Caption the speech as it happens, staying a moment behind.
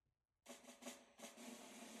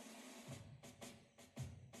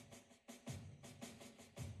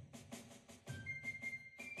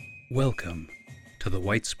Welcome to the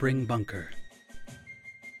White Spring Bunker.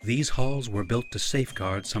 These halls were built to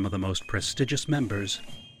safeguard some of the most prestigious members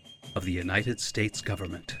of the United States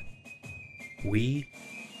government. We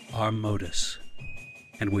are Modus,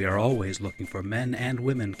 and we are always looking for men and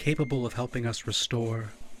women capable of helping us restore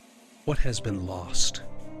what has been lost.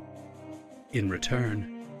 In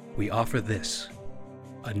return, we offer this,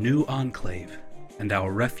 a new enclave and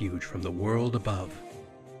our refuge from the world above.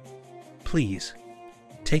 Please,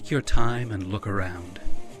 take your time and look around.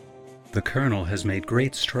 The Colonel has made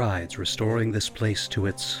great strides restoring this place to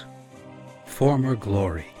its former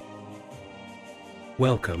glory.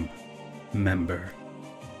 Welcome, member,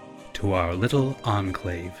 to our little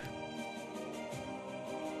enclave.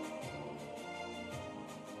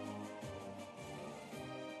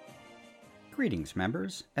 Greetings,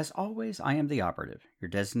 members. As always, I am the Operative, your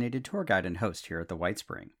designated tour guide and host here at the White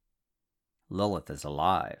Spring. Lilith is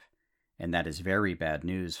alive, and that is very bad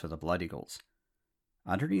news for the Blood Eagles.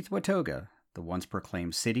 Underneath Watoga, the once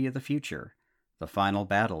proclaimed city of the future, the final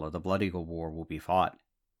battle of the Blood Eagle War will be fought.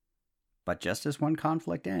 But just as one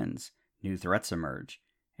conflict ends, new threats emerge,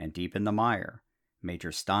 and deep in the mire,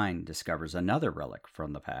 Major Stein discovers another relic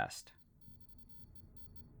from the past.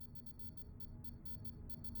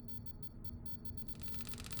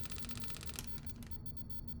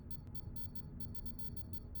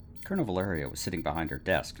 Colonel Valeria was sitting behind her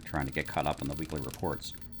desk, trying to get caught up on the weekly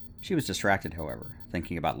reports. She was distracted, however,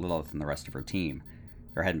 thinking about Lilith and the rest of her team.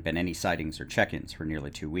 There hadn't been any sightings or check-ins for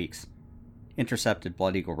nearly 2 weeks. Intercepted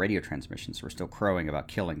Blood Eagle radio transmissions were still crowing about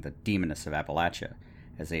killing the Demoness of Appalachia,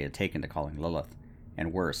 as they had taken to calling Lilith.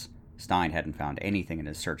 And worse, Stein hadn't found anything in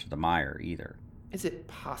his search of the mire, either. Is it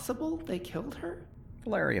possible they killed her?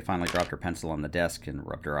 Valeria finally dropped her pencil on the desk and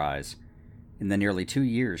rubbed her eyes. In the nearly 2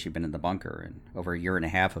 years she'd been in the bunker, and over a year and a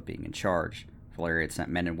half of being in charge, Valeria had sent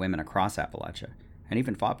men and women across Appalachia, and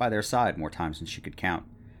even fought by their side more times than she could count.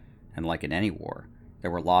 And like in any war,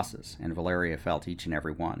 there were losses, and Valeria felt each and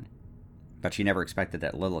every one. But she never expected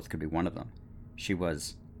that Lilith could be one of them. She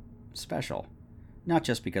was special, not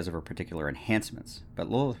just because of her particular enhancements, but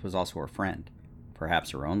Lilith was also her friend,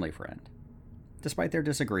 perhaps her only friend. Despite their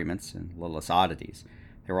disagreements and Lilith's oddities,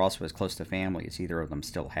 they were also as close to family as either of them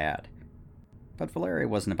still had. But Valeria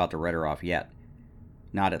wasn't about to write her off yet.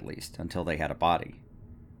 Not at least, until they had a body.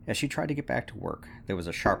 As she tried to get back to work, there was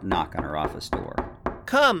a sharp knock on her office door.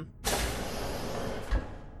 Come!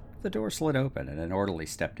 The door slid open and an orderly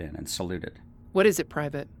stepped in and saluted. What is it,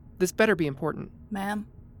 Private? This better be important. Ma'am,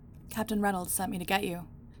 Captain Reynolds sent me to get you.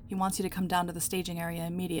 He wants you to come down to the staging area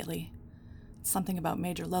immediately. It's something about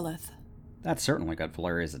Major Lilith. That certainly got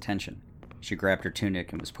Valeria's attention. She grabbed her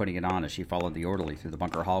tunic and was putting it on as she followed the orderly through the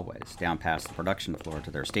bunker hallways, down past the production floor to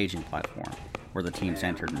their staging platform, where the teams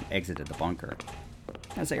entered and exited the bunker.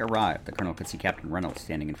 As they arrived, the Colonel could see Captain Reynolds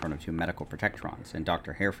standing in front of 2 medical protectrons and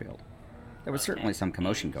Dr. Harefield. There was certainly some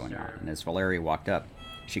commotion going on, and as Valeria walked up,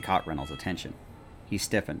 she caught Reynolds' attention. He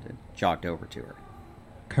stiffened and jogged over to her.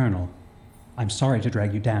 Colonel, I'm sorry to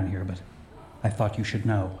drag you down here, but I thought you should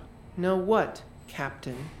know. Know what,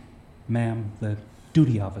 Captain? Ma'am, the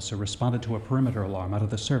duty officer responded to a perimeter alarm out of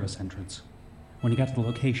the service entrance. When he got to the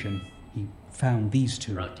location, he found these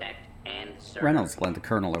 2. Protect and serve. Reynolds led the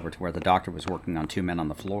Colonel over to where the doctor was working on 2 men on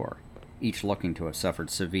the floor, each looking to have suffered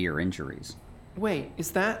severe injuries. Wait,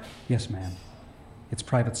 is that... Yes, ma'am. It's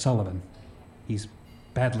Private Sullivan. He's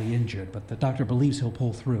badly injured, but the doctor believes he'll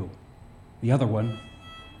pull through. The other one,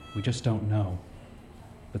 we just don't know.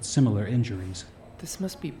 But similar injuries. This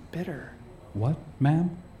must be bitter. What,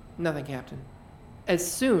 ma'am? Nothing, Captain. As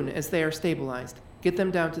soon as they are stabilized, get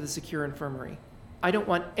them down to the secure infirmary. I don't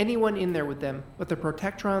want anyone in there with them but the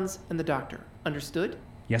protectrons and the doctor. Understood?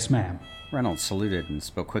 Yes, ma'am. Reynolds saluted and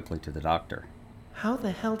spoke quickly to the doctor. How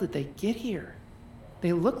the hell did they get here?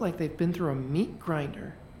 They look like they've been through a meat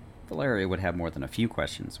grinder. Valeria would have more than a few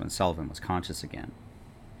questions when Sullivan was conscious again.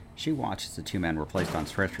 She watched as the 2 men were placed on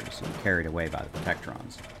stretchers and carried away by the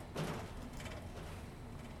protectrons.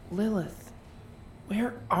 Lilith,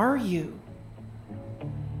 where are you?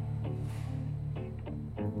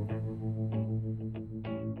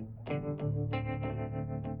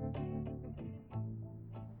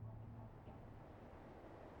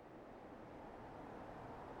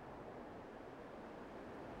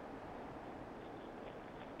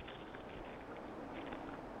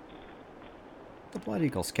 The Blood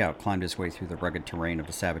Eagle scout climbed his way through the rugged terrain of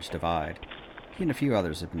the Savage Divide. He and a few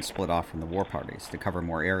others had been split off from the war parties to cover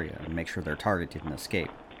more area and make sure their target didn't escape.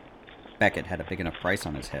 Beckett had a big enough price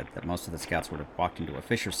on his head that most of the scouts would have walked into a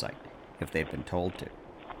fisher site if they'd been told to.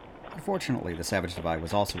 Unfortunately, the Savage Divide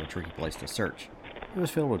was also a tricky place to search. It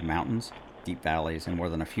was filled with mountains, deep valleys, and more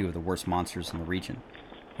than a few of the worst monsters in the region.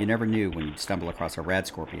 You never knew when you'd stumble across a rad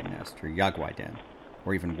scorpion nest or yaguai den,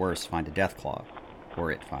 or even worse, find a death claw,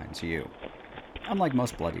 or it finds you. Unlike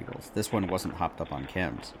most blood eagles, this one wasn't hopped up on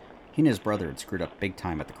chems. He and his brother had screwed up big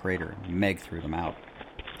time at the crater, and Meg threw them out.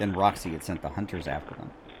 Then Roxy had sent the hunters after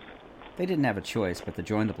them. They didn't have a choice but to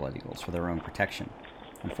join the blood eagles for their own protection.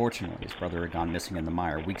 Unfortunately, his brother had gone missing in the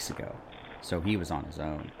mire weeks ago, so he was on his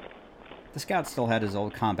own. The scout still had his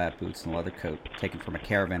old combat boots and leather coat, taken from a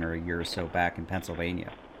caravaner a year or so back in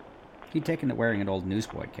Pennsylvania. He'd taken to wearing an old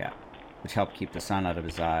newsboy cap, which helped keep the sun out of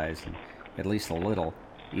his eyes, and at least a little,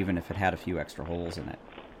 even if it had a few extra holes in it.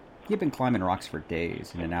 He had been climbing rocks for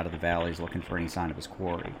days, in and out of the valleys looking for any sign of his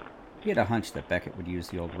quarry. He had a hunch that Beckett would use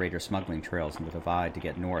the old raider smuggling trails in the divide to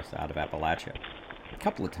get north out of Appalachia. A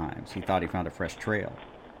couple of times he thought he found a fresh trail.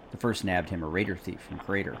 The first nabbed him a raider thief from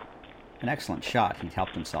Crater. An excellent shot, he'd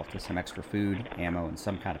helped himself to some extra food, ammo, and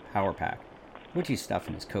some kind of power pack, which he stuffed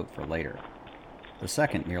in his coat for later. The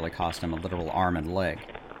second nearly cost him a literal arm and leg.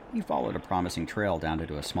 He followed a promising trail down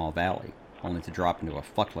into a small valley, only to drop into a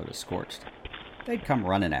fuckload of scorched. They'd come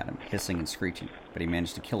running at him, hissing and screeching, but he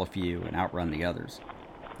managed to kill a few and outrun the others.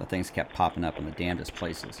 The things kept popping up in the damnedest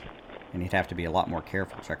places, and he'd have to be a lot more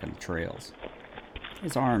careful checking the trails.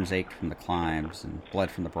 His arms ached from the climbs and bled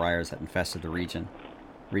from the briars that infested the region.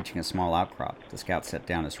 Reaching a small outcrop, the scout set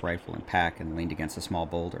down his rifle and pack and leaned against a small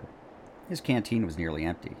boulder. His canteen was nearly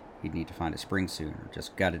empty. He'd need to find a spring soon, or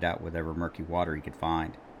just gut it out with whatever murky water he could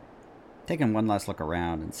find. Taking one last look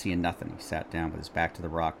around and seeing nothing, he sat down with his back to the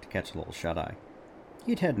rock to catch a little shut-eye.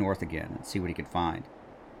 He'd head north again and see what he could find.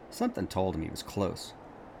 Something told him he was close,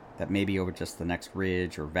 that maybe over just the next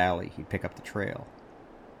ridge or valley he'd pick up the trail.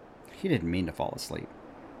 He didn't mean to fall asleep,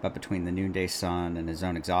 but between the noonday sun and his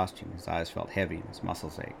own exhaustion, his eyes felt heavy and his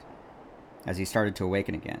muscles ached. As he started to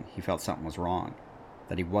awaken again, he felt something was wrong,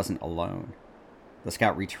 that he wasn't alone. The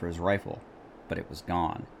scout reached for his rifle, but it was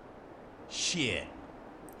gone. Shit.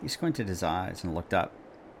 He squinted his eyes and looked up.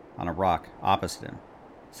 On a rock opposite him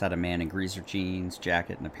sat a man in greaser jeans,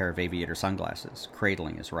 jacket, and a pair of aviator sunglasses,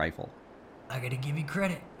 cradling his rifle. I gotta give you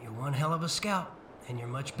credit. You're one hell of a scout, and you're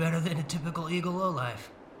much better than a typical eagle lowlife.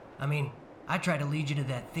 I mean, I tried to lead you to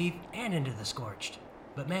that thief and into the scorched.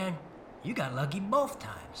 But man, you got lucky both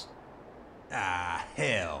times. Ah,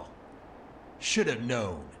 hell. Should have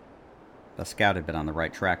known. The scout had been on the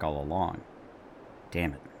right track all along.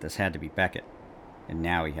 Damn it, this had to be Beckett, and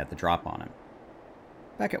now he had the drop on him.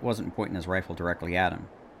 Beckett wasn't pointing his rifle directly at him,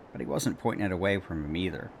 but he wasn't pointing it away from him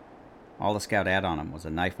either. All the scout had on him was a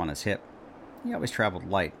knife on his hip. He always traveled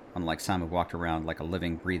light, unlike some who walked around like a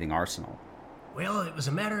living, breathing arsenal. Well, it was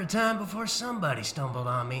a matter of time before somebody stumbled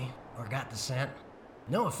on me, or got the scent.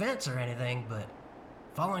 No offense or anything, but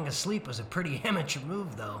falling asleep was a pretty amateur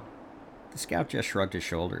move, though. The scout just shrugged his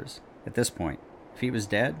shoulders. At this point, if he was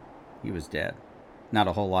dead, he was dead. Not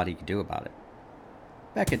a whole lot he could do about it.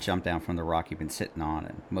 Beckett jumped down from the rock he'd been sitting on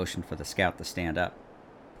and motioned for the scout to stand up.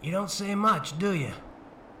 You don't say much, do you?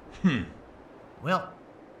 Well,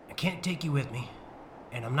 I can't take you with me,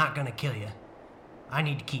 and I'm not gonna kill you. I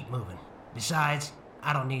need to keep moving. Besides,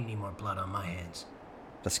 I don't need any more blood on my hands.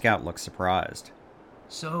 The scout looked surprised.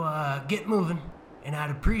 So, get moving, and I'd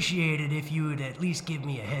appreciate it if you would at least give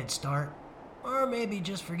me a head start, or maybe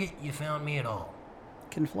just forget you found me at all.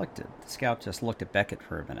 Conflicted, the scout just looked at Beckett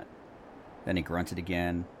for a minute. Then he grunted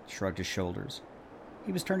again, shrugged his shoulders.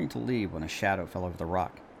 He was turning to leave when a shadow fell over the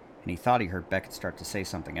rock, and he thought he heard Beckett start to say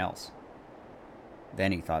something else.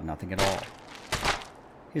 Then he thought nothing at all.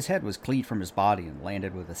 His head was cleaved from his body and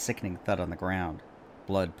landed with a sickening thud on the ground,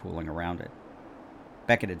 blood pooling around it.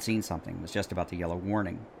 Beckett had seen something, was just about to yell a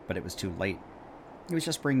warning, but it was too late. He was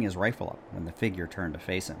just bringing his rifle up when the figure turned to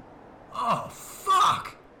face him. Oh,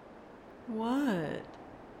 fuck! What?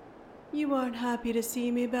 You aren't happy to see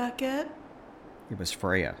me, Beckett? It was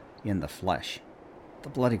Freya, in the flesh. The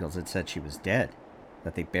Blood Eagles had said she was dead,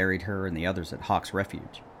 that they buried her and the others at Hawk's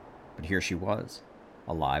Refuge. But here she was,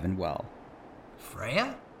 alive and well.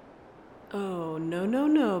 Freya? Oh,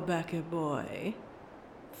 no, Beckett boy.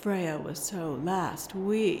 Freya was so last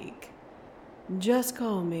week. Just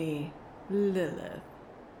call me Lilith.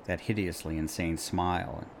 That hideously insane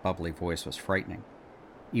smile and bubbly voice was frightening,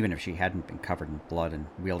 even if she hadn't been covered in blood and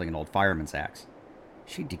wielding an old fireman's axe.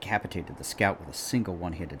 She decapitated the scout with a single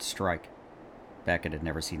one-handed strike. Beckett had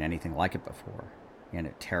never seen anything like it before, and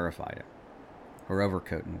it terrified him. Her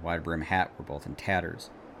overcoat and wide-brimmed hat were both in tatters,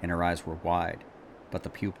 and her eyes were wide, but the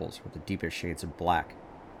pupils were the deepest shades of black,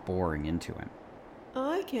 boring into him.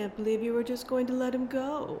 I can't believe you were just going to let him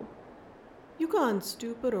go. You gone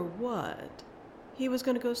stupid or what? He was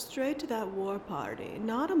going to go straight to that war party,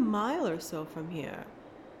 not a mile or so from here.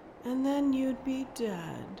 And then you'd be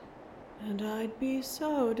dead. And I'd be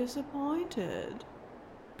so disappointed.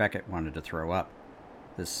 Beckett wanted to throw up.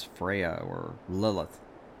 This Freya, or Lilith,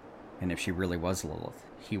 and if she really was Lilith,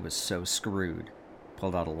 he was so screwed,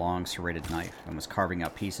 pulled out a long serrated knife and was carving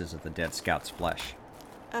out pieces of the dead scout's flesh.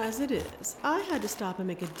 As it is, I had to stop and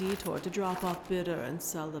make a detour to drop off Bitter and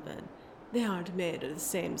Sullivan. They aren't made of the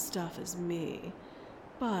same stuff as me.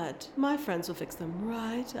 But my friends will fix them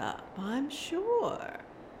right up, I'm sure.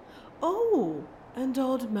 Oh, and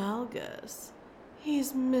old Malgus.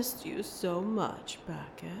 He's missed you so much,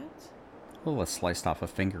 Beckett. Lilith sliced off a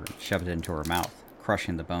finger and shoved it into her mouth,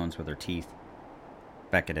 crushing the bones with her teeth.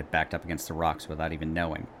 Beckett had backed up against the rocks without even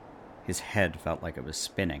knowing. His head felt like it was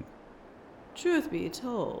spinning. Truth be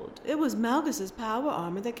told, it was Malgus's power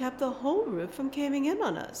armor that kept the whole roof from caving in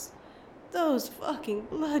on us. Those fucking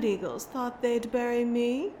Blood Eagles thought they'd bury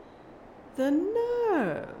me. The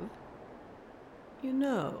nerve! You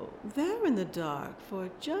know, there in the dark, for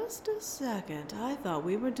just a second, I thought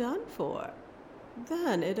we were done for.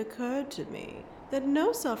 Then it occurred to me that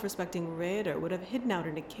no self-respecting raider would have hidden out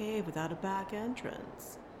in a cave without a back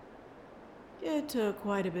entrance. It took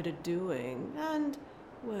quite a bit of doing, and,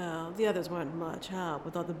 well, the others weren't much help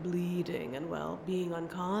with all the bleeding and, well, being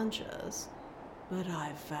unconscious. But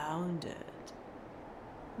I found it.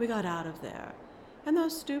 We got out of there, and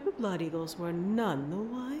those stupid Blood Eagles were none the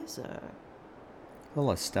wiser.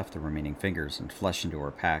 Lilith stuffed the remaining fingers and flesh into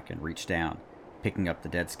her pack and reached down, picking up the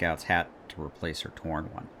dead scout's hat to replace her torn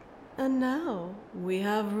one. And now, we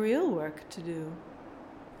have real work to do.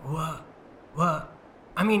 What?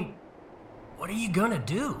 I mean, what are you gonna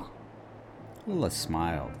do? Lilith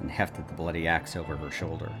smiled and hefted the bloody axe over her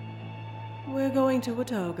shoulder. We're going to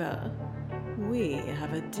Watoga. We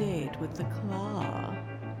have a date with the Claw.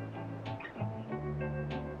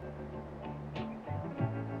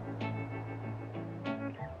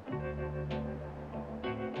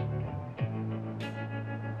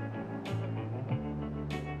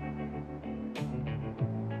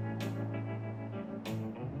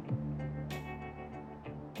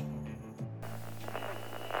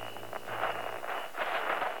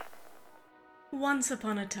 Once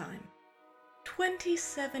upon a time,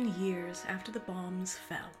 27 years after the bombs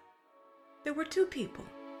fell, there were two people,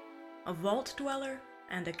 a vault dweller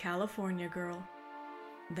and a California girl.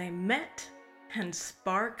 They met, and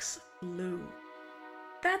sparks flew.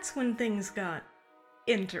 That's when things got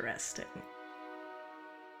interesting.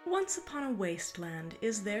 Once Upon a Wasteland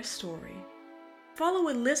is their story. Follow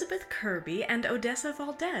Elizabeth Kirby and Odessa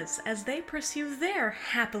Valdez as they pursue their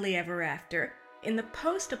happily ever after in the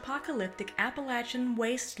post-apocalyptic Appalachian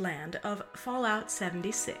wasteland of Fallout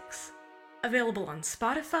 76. Available on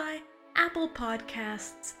Spotify, Apple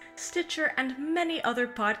Podcasts, Stitcher, and many other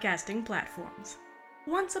podcasting platforms.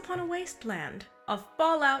 Once Upon a Wasteland, a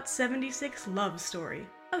Fallout 76 love story.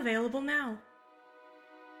 Available now.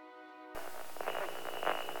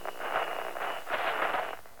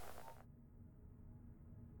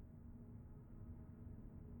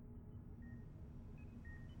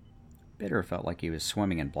 Bitter felt like he was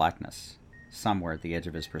swimming in blackness. Somewhere at the edge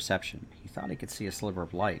of his perception, he thought he could see a sliver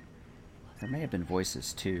of light. There may have been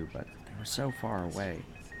voices too, but they were so far away.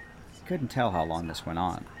 He couldn't tell how long this went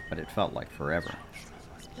on, but it felt like forever.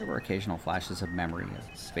 There were occasional flashes of memory,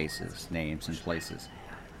 of faces, names, and places,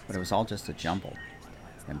 but it was all just a jumble.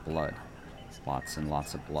 And blood. Lots and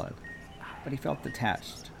lots of blood. But he felt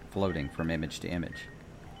detached, floating from image to image.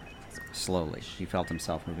 Slowly, he felt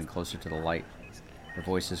himself moving closer to the light. The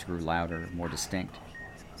voices grew louder, more distinct.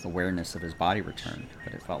 Awareness of his body returned,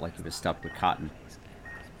 but it felt like he was stuffed with cotton.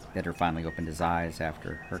 Bitter finally opened his eyes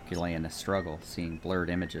after Herculean struggle, seeing blurred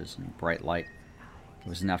images and bright light. It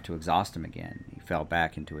was enough to exhaust him again. He fell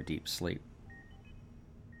back into a deep sleep.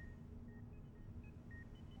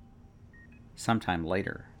 Sometime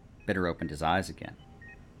later, Bitter opened his eyes again.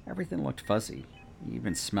 Everything looked fuzzy. He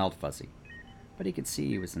even smelled fuzzy. But he could see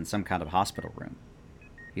he was in some kind of hospital room.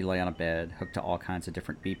 He lay on a bed, hooked to all kinds of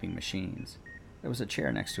different beeping machines. There was a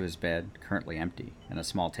chair next to his bed, currently empty, and a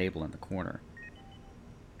small table in the corner.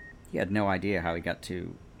 He had no idea how he got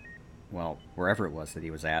to, well, wherever it was that he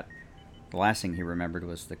was at. The last thing he remembered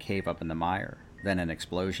was the cave up in the mire, then an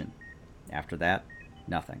explosion. After that,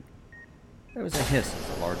 nothing. There was a hiss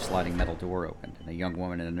as a large sliding metal door opened, and a young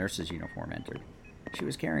woman in a nurse's uniform entered. She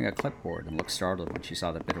was carrying a clipboard and looked startled when she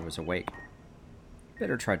saw that Bitter was awake.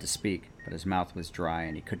 Bitter tried to speak, but his mouth was dry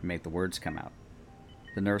and he couldn't make the words come out.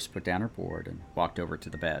 The nurse put down her board and walked over to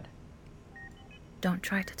the bed. Don't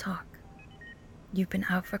try to talk. You've been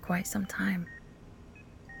out for quite some time.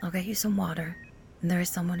 I'll get you some water, and there is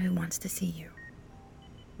someone who wants to see you.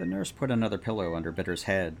 The nurse put another pillow under Bitter's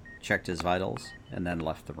head, checked his vitals, and then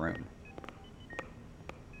left the room.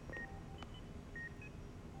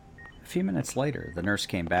 few minutes later, the nurse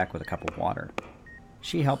came back with a cup of water.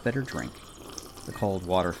 She helped Bitter drink. The cold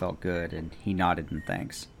water felt good, and he nodded in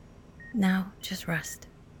thanks. Now, just rest.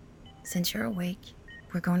 Since you're awake,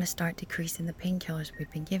 we're going to start decreasing the painkillers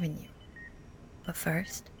we've been giving you. But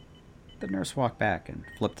first... The nurse walked back and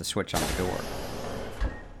flipped the switch on the door.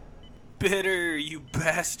 Bitter, you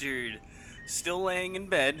bastard! Still laying in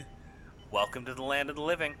bed. Welcome to the land of the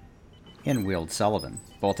living. In wheeled Sullivan,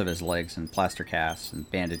 both of his legs in plaster casts and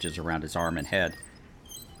bandages around his arm and head.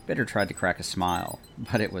 Bitter tried to crack a smile,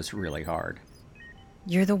 but it was really hard.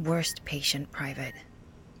 You're the worst patient, Private.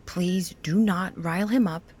 Please do not rile him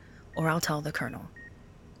up, or I'll tell the Colonel.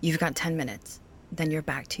 You've got 10 minutes, then you're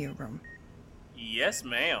back to your room. Yes,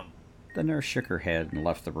 ma'am. The nurse shook her head and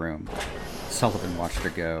left the room. Sullivan watched her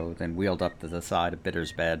go, then wheeled up to the side of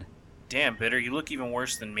Bitter's bed. Damn, Bitter, you look even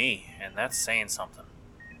worse than me, and that's saying something.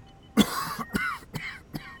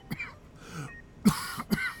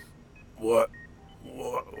 What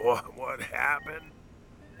happened?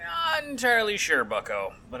 Not entirely sure,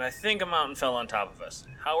 bucko, but I think a mountain fell on top of us.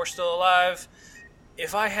 How we're still alive?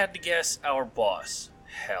 If I had to guess, our boss.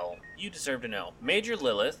 Hell, you deserve to know. Major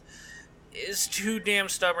Lilith is too damn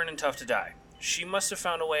stubborn and tough to die. She must have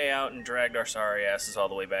found a way out and dragged our sorry asses all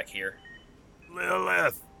the way back here.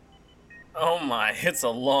 Lilith! Oh my, it's a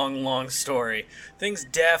long, long story. Things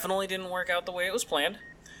definitely didn't work out the way it was planned.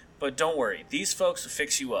 But don't worry, these folks will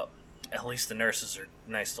fix you up. At least the nurses are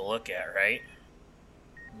nice to look at, right?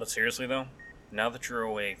 But seriously though, now that you're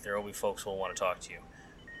awake, there will be folks who will want to talk to you.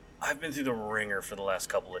 I've been through the ringer for the last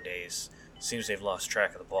couple of days. Seems they've lost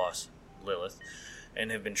track of the boss, Lilith,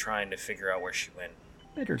 and have been trying to figure out where she went.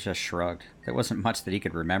 Bitter just shrugged. There wasn't much that he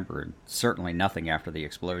could remember, and certainly nothing after the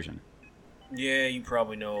explosion. Yeah, you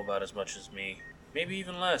probably know about as much as me. Maybe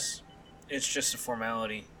even less. It's just a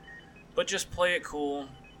formality. But just play it cool.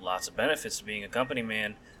 Lots of benefits to being a company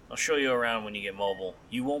man. I'll show you around when you get mobile.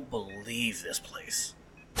 You won't believe this place.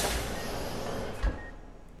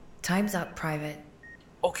 Time's up, Private.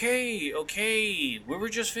 Okay. We were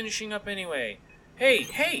just finishing up anyway.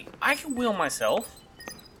 Hey, I can wheel myself.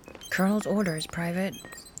 Colonel's orders, Private.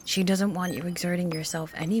 She doesn't want you exerting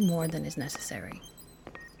yourself any more than is necessary.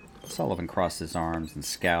 Sullivan crossed his arms and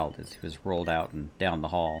scowled as he was rolled out and down the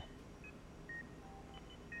hall.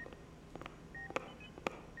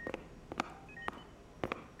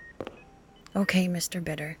 Okay, Mr.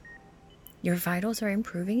 Bitter. Your vitals are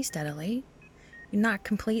improving steadily. You're not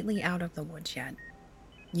completely out of the woods yet.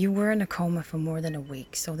 You were in a coma for more than a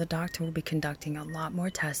week, so the doctor will be conducting a lot more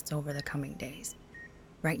tests over the coming days.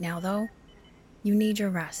 Right now, though, you need your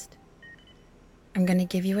rest. I'm gonna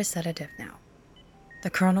give you a sedative now. The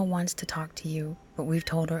Colonel wants to talk to you, but we've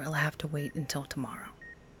told her it'll have to wait until tomorrow.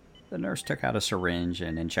 The nurse took out a syringe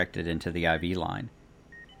and injected into the IV line.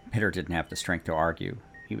 Bitter didn't have the strength to argue.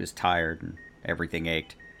 He was tired and everything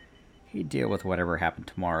ached. He'd deal with whatever happened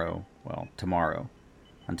tomorrow. Well, tomorrow.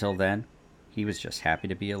 Until then, he was just happy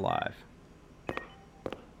to be alive.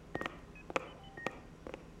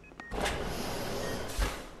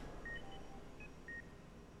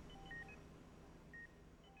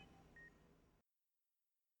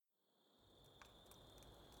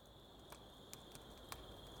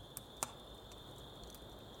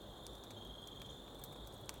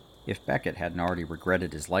 If Beckett hadn't already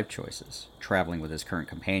regretted his life choices, traveling with his current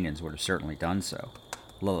companions would have certainly done so.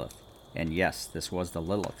 Lilith. And yes, this was the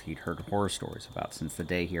Lilith he'd heard horror stories about since the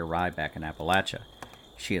day he arrived back in Appalachia.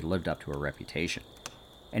 She had lived up to her reputation.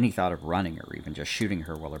 Any thought of running or even just shooting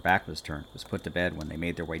her while her back was turned was put to bed when they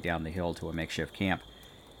made their way down the hill to a makeshift camp.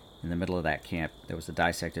 In the middle of that camp, there was a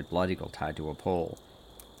dissected blood eagle tied to a pole.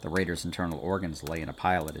 The raider's internal organs lay in a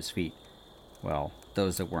pile at his feet. Well,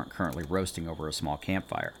 those that weren't currently roasting over a small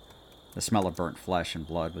campfire. The smell of burnt flesh and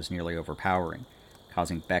blood was nearly overpowering,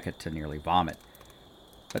 causing Beckett to nearly vomit.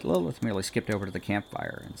 But Lilith merely skipped over to the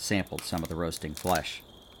campfire and sampled some of the roasting flesh.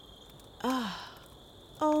 Ah,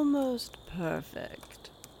 almost perfect.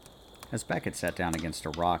 As Beckett sat down against a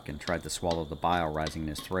rock and tried to swallow the bile rising in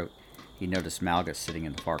his throat, he noticed Malgus sitting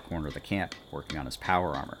in the far corner of the camp, working on his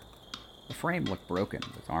power armor. The frame looked broken,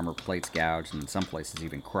 with armor plates gouged and in some places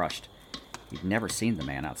even crushed. He'd never seen the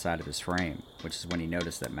man outside of his frame, which is when he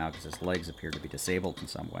noticed that Malgus's legs appeared to be disabled in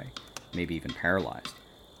some way, maybe even paralyzed.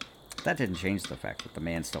 But that didn't change the fact that the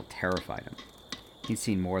man still terrified him. He'd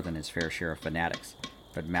seen more than his fair share of fanatics,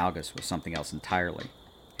 but Malgus was something else entirely,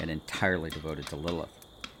 and entirely devoted to Lilith,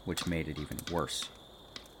 which made it even worse.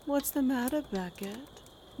 What's the matter, Beckett?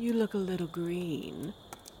 You look a little green.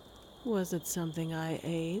 Was it something I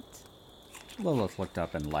ate? Lilith looked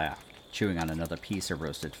up and laughed, chewing on another piece of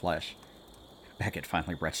roasted flesh. Beckett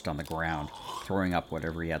finally retched on the ground, throwing up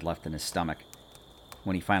whatever he had left in his stomach.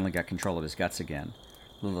 When he finally got control of his guts again,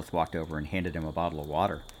 Lilith walked over and handed him a bottle of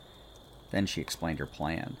water. Then she explained her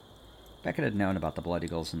plan. Beckett had known about the Blood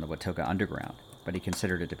Eagles in the Watoga underground, but he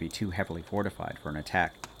considered it to be too heavily fortified for an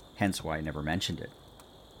attack, hence why he never mentioned it.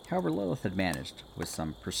 However, Lilith had managed, with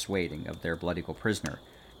some persuading of their Blood Eagle prisoner,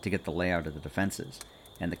 to get the layout of the defenses,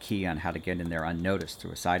 and the key on how to get in there unnoticed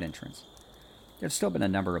through a side entrance. There had still been a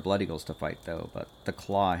number of Blood Eagles to fight, though, but the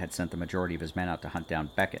Claw had sent the majority of his men out to hunt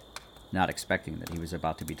down Beckett, not expecting that he was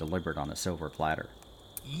about to be delivered on a silver platter.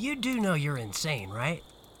 You do know you're insane, right?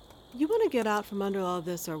 You want to get out from under all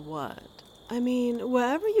this or what? I mean,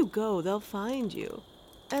 wherever you go, they'll find you.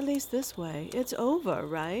 At least this way, it's over,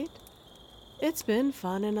 right? It's been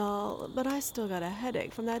fun and all, but I still got a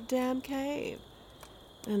headache from that damn cave.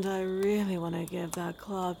 And I really want to give that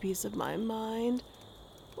Claw a piece of my mind.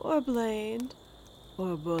 Or blade.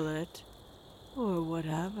 Or bullet. Or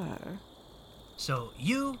whatever. So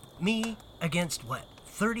you, me, against what,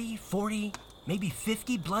 30, 40, maybe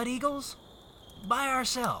 50 Blood Eagles? By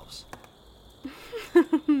ourselves?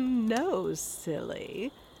 No,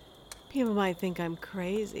 silly. People might think I'm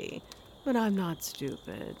crazy, but I'm not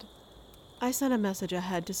stupid. I sent a message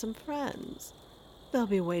ahead to some friends. They'll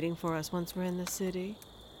be waiting for us once we're in the city.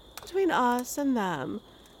 Between us and them,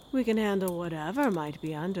 we can handle whatever might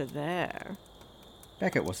be under there.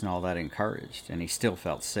 Beckett wasn't all that encouraged, and he still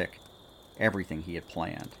felt sick. Everything he had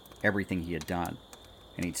planned, everything he had done,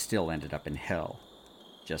 and he'd still ended up in hell.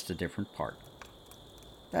 Just a different part.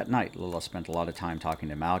 That night, Lilith spent a lot of time talking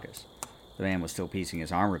to Malgus. The man was still piecing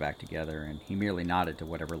his armor back together, and he merely nodded to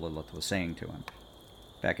whatever Lilith was saying to him.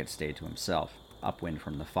 Beckett stayed to himself, upwind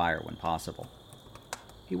from the fire when possible.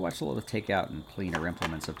 He watched Lilith take out and clean her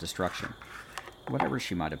implements of destruction. Whatever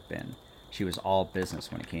she might have been, she was all business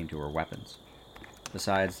when it came to her weapons.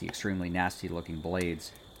 Besides the extremely nasty-looking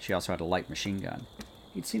blades, she also had a light machine gun.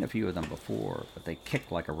 He'd seen a few of them before, but they kicked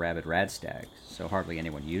like a rabid radstag, so hardly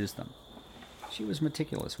anyone used them. She was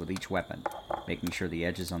meticulous with each weapon, making sure the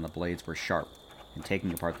edges on the blades were sharp, and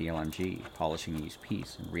taking apart the LMG, polishing each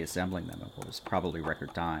piece, and reassembling them in what was probably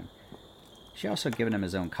record time. She also had given him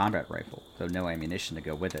his own combat rifle, though no ammunition to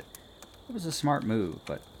go with it. It was a smart move,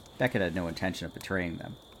 but Beckett had no intention of betraying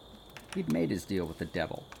them. He'd made his deal with the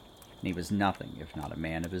devil, and he was nothing if not a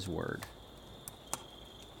man of his word.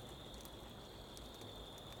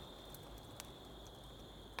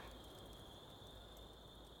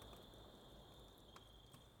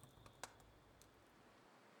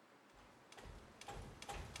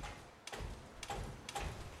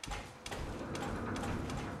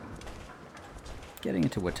 Getting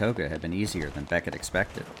into Watoga had been easier than Beckett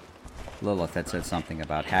expected. Lilith had said something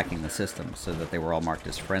about hacking the system so that they were all marked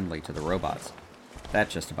as friendly to the robots. That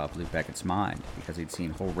just about blew Beckett's mind, because he'd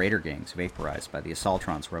seen whole raider gangs vaporized by the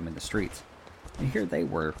Assaultrons roaming the streets. And here they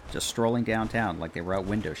were, just strolling downtown like they were out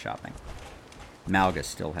window shopping. Malgus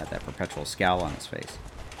still had that perpetual scowl on his face.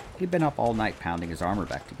 He'd been up all night pounding his armor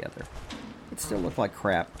back together. It still looked like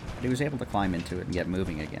crap, but he was able to climb into it and get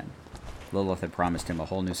moving again. Lilith had promised him a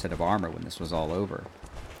whole new set of armor when this was all over,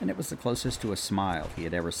 and it was the closest to a smile he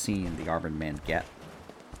had ever seen the armored man get.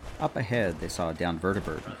 Up ahead, they saw a downed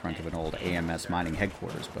vertibird in front of an old AMS mining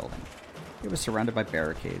headquarters building. It was surrounded by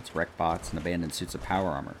barricades, wreck bots, and abandoned suits of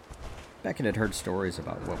power armor. Beckett had heard stories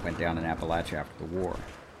about what went down in Appalachia after the war,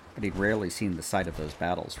 but he'd rarely seen the site of those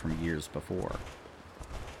battles from years before.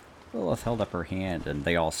 Lilith held up her hand, and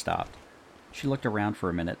they all stopped. She looked around for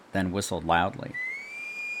a minute, then whistled loudly.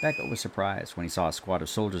 Beckett was surprised when he saw a squad of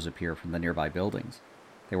soldiers appear from the nearby buildings.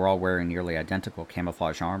 They were all wearing nearly identical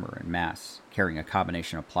camouflage armor and masks, carrying a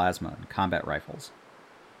combination of plasma and combat rifles.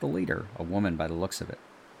 The leader, a woman by the looks of it,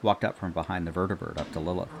 walked up from behind the vertibird up to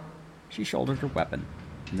Lilith. She shouldered her weapon,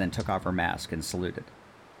 and then took off her mask and saluted.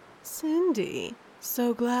 Cindy,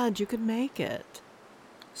 so glad you could make it.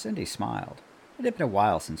 Cindy smiled. It had been a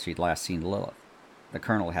while since she'd last seen Lilith. The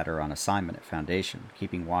colonel had her on assignment at Foundation,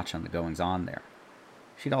 keeping watch on the goings-on there.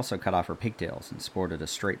 She'd also cut off her pigtails and sported a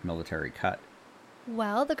straight military cut.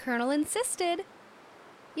 Well, the colonel insisted.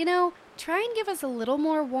 You know, try and give us a little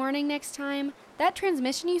more warning next time. That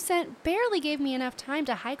transmission you sent barely gave me enough time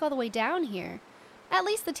to hike all the way down here. At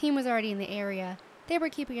least the team was already in the area. They were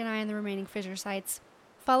keeping an eye on the remaining fissure sites.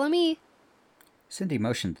 Follow me. Cindy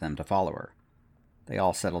motioned them to follow her. They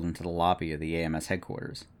all settled into the lobby of the AMS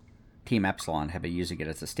headquarters. Team Epsilon had been using it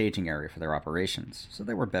as a staging area for their operations, so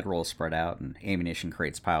there were bedrolls spread out and ammunition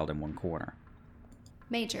crates piled in one corner.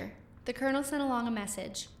 Major, the colonel sent along a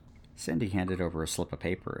message. Cindy handed over a slip of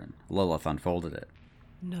paper, and Lilith unfolded it.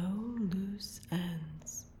 No loose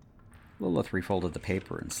ends. Lilith refolded the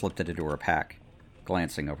paper and slipped it into her pack,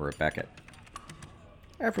 glancing over at Beckett.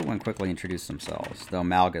 Everyone quickly introduced themselves, though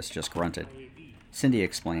Malgus just grunted. Cindy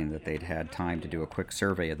explained that they'd had time to do a quick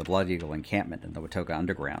survey of the Blood Eagle encampment in the Watoga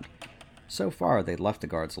underground. So far, they'd left the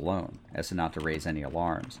guards alone, as not to raise any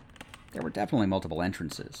alarms. There were definitely multiple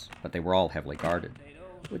entrances, but they were all heavily guarded,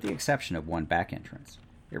 with the exception of one back entrance.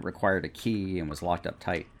 It required a key and was locked up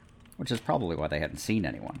tight, which is probably why they hadn't seen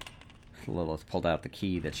anyone. Lilith pulled out the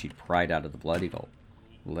key that she'd pried out of the Blood Eagle,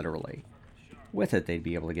 literally. With it, they'd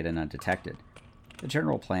be able to get in undetected. The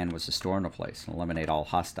general plan was to storm the place and eliminate all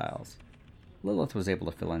hostiles. Lilith was able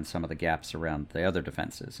to fill in some of the gaps around the other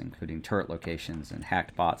defenses, including turret locations and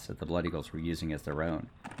hacked bots that the Blood Eagles were using as their own.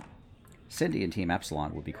 Cindy and Team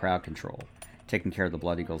Epsilon would be crowd control, taking care of the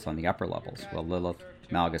Blood Eagles on the upper levels, while Lilith,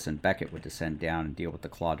 Malgus, and Beckett would descend down and deal with the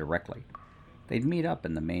Claw directly. They'd meet up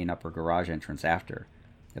in the main upper garage entrance after.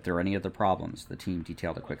 If there were any other problems, the team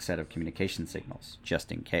detailed a quick set of communication signals,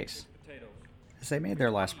 just in case. As they made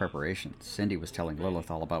their last preparations, Cindy was telling Lilith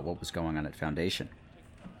all about what was going on at Foundation.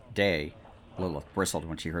 Day, Lilith bristled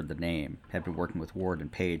when she heard the name, had been working with Ward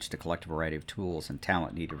and Page to collect a variety of tools and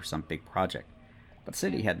talent needed for some big project, but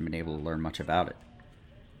Cindy hadn't been able to learn much about it.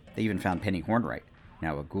 They even found Penny Hornwright,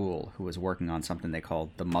 now a ghoul, who was working on something they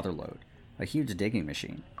called the Motherlode, a huge digging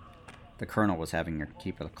machine. The Colonel was having her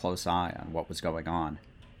keep a close eye on what was going on.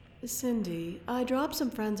 Cindy, I dropped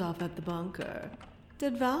some friends off at the bunker.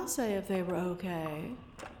 Did Val say if they were okay?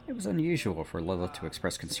 It was unusual for Lilith to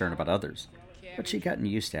express concern about others, but she'd gotten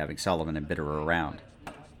used to having Sullivan and Bitter around.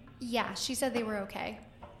 Yeah, she said they were okay.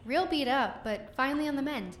 Real beat up, but finally on the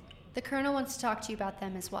mend. The Colonel wants to talk to you about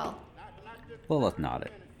them as well. Lilith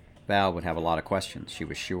nodded. Val would have a lot of questions, she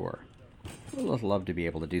was sure. Lilith loved to be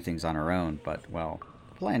able to do things on her own, but, well,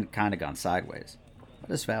 the plan had kind of gone sideways.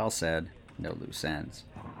 But as Val said, no loose ends.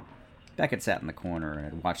 Beckett sat in the corner and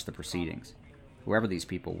had watched the proceedings. Whoever these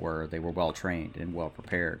people were, they were well trained and well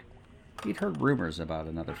prepared. He'd heard rumors about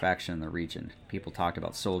another faction in the region. People talked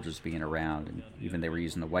about soldiers being around, and even they were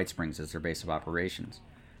using the White Springs as their base of operations.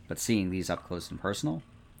 But seeing these up close and personal,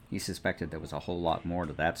 he suspected there was a whole lot more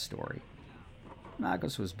to that story.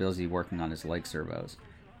 Malgus was busy working on his leg servos.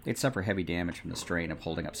 They'd suffered heavy damage from the strain of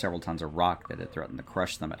holding up several tons of rock that had threatened to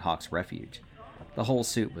crush them at Hawk's Refuge. The whole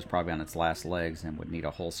suit was probably on its last legs and would need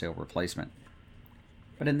a wholesale replacement.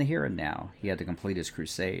 But in the here and now, he had to complete his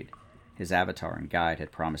crusade. His avatar and guide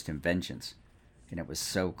had promised him vengeance, and it was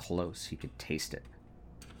so close he could taste it.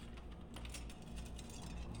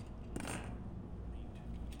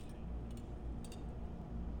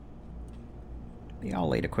 They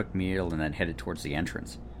all ate a quick meal and then headed towards the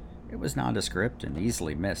entrance. It was nondescript and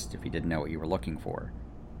easily missed if you didn't know what you were looking for.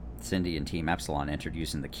 Cindy and Team Epsilon entered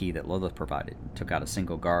using the key that Lilith provided and took out a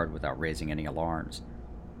single guard without raising any alarms.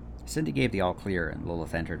 Cindy gave the all-clear and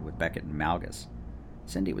Lilith entered with Beckett and Malgus.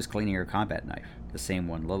 Cindy was cleaning her combat knife, the same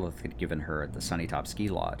one Lilith had given her at the Sunnytop Ski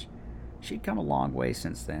Lodge. She'd come a long way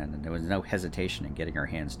since then, and there was no hesitation in getting her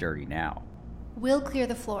hands dirty now. We'll clear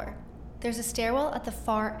the floor. There's a stairwell at the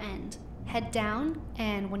far end. Head down,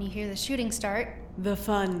 and when you hear the shooting start... The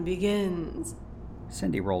fun begins.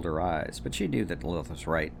 Cindy rolled her eyes, but she knew that Lilith was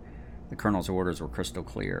right. The Colonel's orders were crystal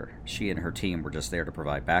clear. She and her team were just there to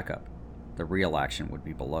provide backup. The real action would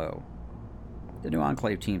be below. The new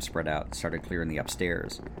Enclave team spread out and started clearing the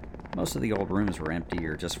upstairs. Most of the old rooms were empty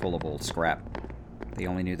or just full of old scrap. They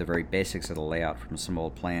only knew the very basics of the layout from some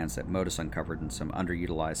old plans that Modus uncovered in some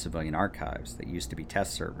underutilized civilian archives that used to be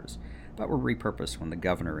test servers, but were repurposed when the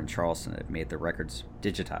governor in Charleston had made the records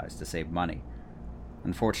digitized to save money.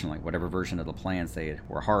 Unfortunately, whatever version of the plans they had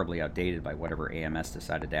were horribly outdated by whatever AMS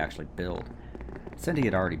decided to actually build. Cindy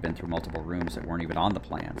had already been through multiple rooms that weren't even on the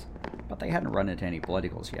plans, but they hadn't run into any Blood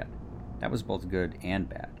Eagles yet. That was both good and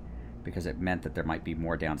bad, because it meant that there might be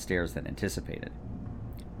more downstairs than anticipated.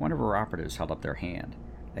 One of her operatives held up their hand.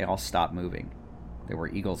 They all stopped moving. There were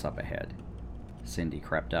eagles up ahead. Cindy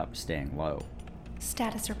crept up, staying low.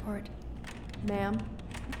 Status report. Ma'am,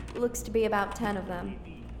 looks to be about 10 of them.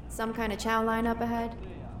 Some kind of chow line up ahead.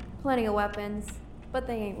 Plenty of weapons, but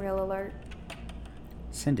they ain't real alert.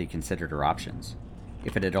 Cindy considered her options.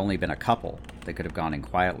 If it had only been a couple, they could have gone in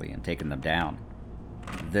quietly and taken them down.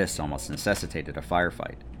 This almost necessitated a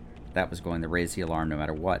firefight. That was going to raise the alarm no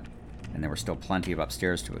matter what, and there were still plenty of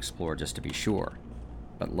upstairs to explore just to be sure.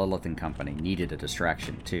 But Lilith and company needed a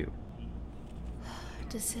distraction, too.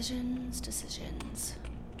 Decisions.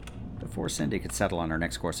 Before Cindy could settle on her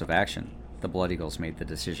next course of action, the Blood Eagles made the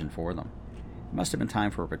decision for them. It must have been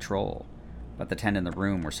time for a patrol, but the 10 in the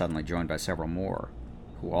room were suddenly joined by several more,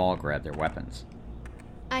 who all grabbed their weapons.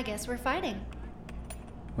 I guess we're fighting.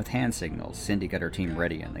 With hand signals, Cindy got her team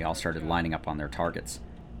ready and they all started lining up on their targets.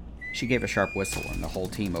 She gave a sharp whistle and the whole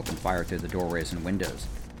team opened fire through the doorways and windows.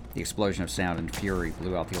 The explosion of sound and fury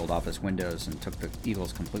blew out the old office windows and took the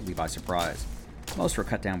Eagles completely by surprise. Most were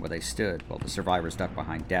cut down where they stood, while the survivors ducked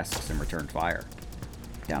behind desks and returned fire.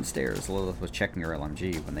 Downstairs, Lilith was checking her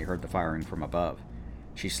LMG when they heard the firing from above.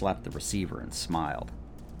 She slapped the receiver and smiled.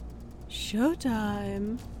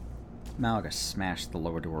 Showtime. Malgus smashed the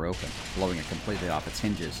lower door open, blowing it completely off its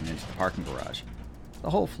hinges and into the parking garage. The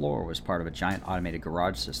whole floor was part of a giant automated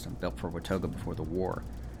garage system built for Watoga before the war.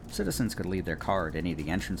 Citizens could leave their car at any of the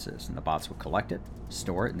entrances, and the bots would collect it,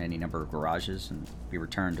 store it in any number of garages, and be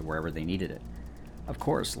returned to wherever they needed it. Of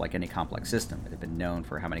course, like any complex system, it had been known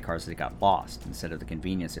for how many cars they got lost instead of the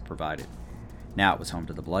convenience it provided. Now it was home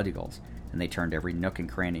to the Blood Eagles, and they turned every nook and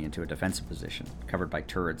cranny into a defensive position, covered by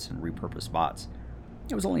turrets and repurposed bots.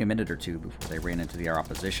 It was only a minute or two before they ran into the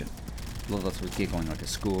opposition. Lilith was giggling like a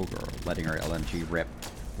schoolgirl, letting her LMG rip,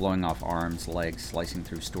 blowing off arms, legs, slicing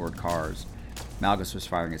through stored cars. Malgus was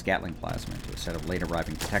firing his Gatling plasma into a set of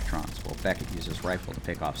late-arriving Protectrons, while Beckett used his rifle to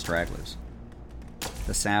pick off stragglers.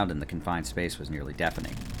 The sound in the confined space was nearly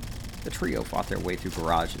deafening. The trio fought their way through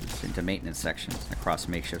garages, into maintenance sections, and across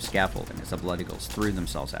makeshift scaffolding as the Blood Eagles threw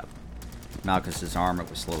themselves at them. Malchus's armor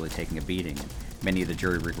was slowly taking a beating, and many of the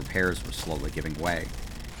jury rig repairs were slowly giving way.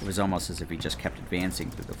 It was almost as if he just kept advancing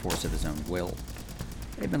through the force of his own will.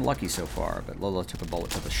 They'd been lucky so far, but Lilith took a bullet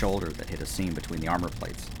to the shoulder that hit a seam between the armor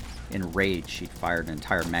plates. In rage, she'd fired an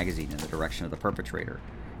entire magazine in the direction of the perpetrator,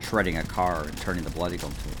 shredding a car and turning the Blood Eagle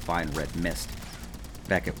into a fine red mist.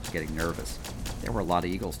 Beckett was getting nervous. There were a lot of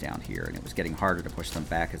Eagles down here, and it was getting harder to push them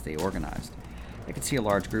back as they organized. They could see a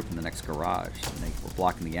large group in the next garage, and they were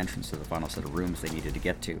blocking the entrance to the final set of rooms they needed to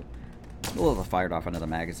get to. Lilith fired off another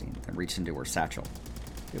magazine, then reached into her satchel.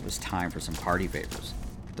 It was time for some party favors,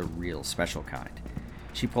 the real special kind.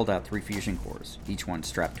 She pulled out 3 fusion cores, each one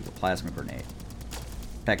strapped to a plasma grenade.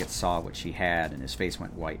 Beckett saw what she had, and his face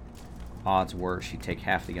went white. Odds were she'd take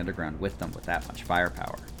half the underground with them with that much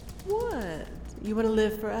firepower. What? You want to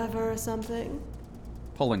live forever or something?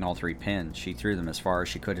 Pulling all 3 pins, she threw them as far as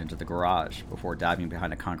she could into the garage before diving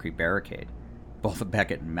behind a concrete barricade. Both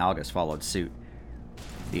Beckett and Malgus followed suit.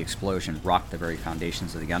 The explosion rocked the very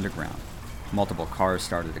foundations of the underground. Multiple cars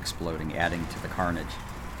started exploding, adding to the carnage.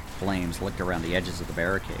 Flames licked around the edges of the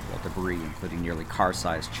barricade, while debris, including nearly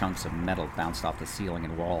car-sized chunks of metal, bounced off the ceiling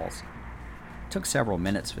and walls. It took several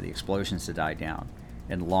minutes for the explosions to die down,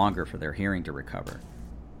 and longer for their hearing to recover.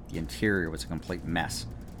 The interior was a complete mess.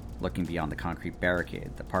 Looking beyond the concrete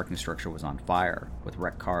barricade, the parking structure was on fire, with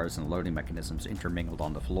wrecked cars and loading mechanisms intermingled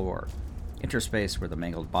on the floor. Interspaced were the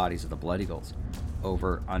mangled bodies of the Blood Eagles,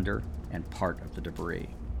 over, under, and part of the debris.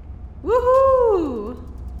 Woohoo!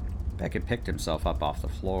 Beckett picked himself up off the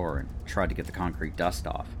floor and tried to get the concrete dust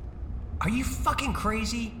off. Are you fucking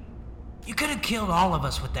crazy? You could have killed all of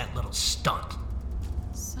us with that little stunt.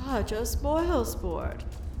 Such a spoil sport.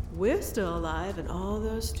 We're still alive and all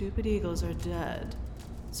those stupid Eagles are dead.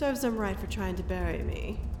 Serves them right for trying to bury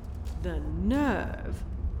me. The nerve.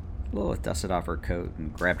 Lilith dusted off her coat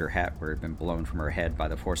and grabbed her hat where it had been blown from her head by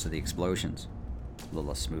the force of the explosions.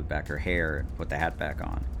 Lilith smoothed back her hair and put the hat back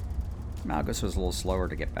on. Malgus was a little slower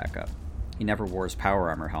to get back up. He never wore his power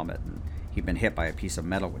armor helmet, and he'd been hit by a piece of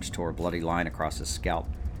metal which tore a bloody line across his scalp.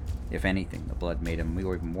 If anything, the blood made him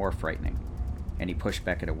even more frightening, and he pushed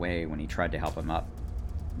Beckett away when he tried to help him up.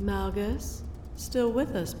 Malgus, still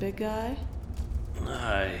with us, big guy?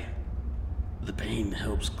 Aye. The pain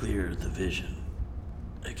helps clear the vision.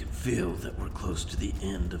 I can feel that we're close to the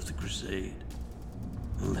end of the crusade.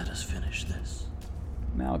 Let us finish this.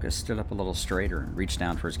 Malgus stood up a little straighter and reached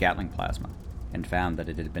down for his Gatling plasma, and found that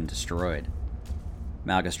it had been destroyed.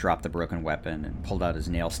 Malgus dropped the broken weapon and pulled out his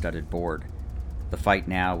nail-studded board. The fight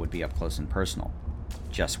now would be up close and personal,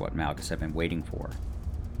 just what Malgus had been waiting for.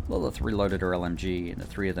 Lilith reloaded her LMG, and the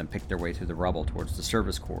 3 of them picked their way through the rubble towards the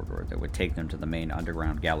service corridor that would take them to the main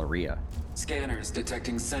underground galleria. Scanners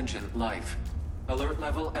detecting sentient life. Alert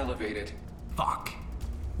level elevated. Fuck.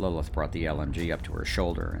 Lilith brought the LMG up to her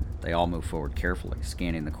shoulder, and they all moved forward carefully,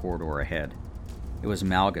 scanning the corridor ahead. It was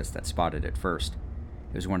Malgus that spotted it first.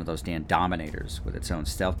 It was one of those damn Dominators with its own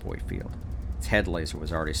stealth boy field. Its head laser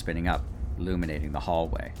was already spinning up, illuminating the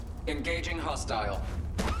hallway. Engaging hostile.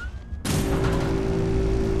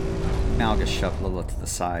 Malgus shoved Lilith to the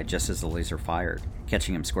side just as the laser fired,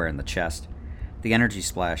 catching him square in the chest. The energy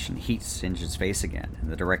splash and heat singed his face again,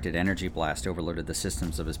 and the directed energy blast overloaded the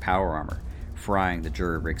systems of his power armor, frying the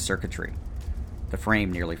jury rig circuitry. The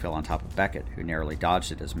frame nearly fell on top of Beckett, who narrowly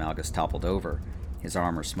dodged it as Malgus toppled over, his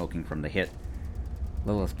armor smoking from the hit.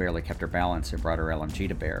 Lilith barely kept her balance and brought her LMG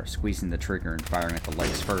to bear, squeezing the trigger and firing at the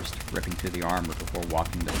legs first, ripping through the armor before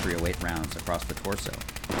walking the 308 rounds across the torso,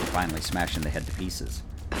 and finally smashing the head to pieces.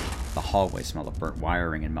 The hallway smelled of burnt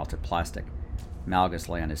wiring and melted plastic. Malgus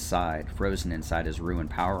lay on his side, frozen inside his ruined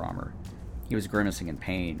power armor. He was grimacing in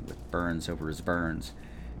pain, with burns over his burns.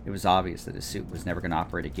 It was obvious that his suit was never going to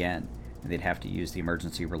operate again, and they'd have to use the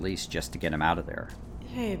emergency release just to get him out of there.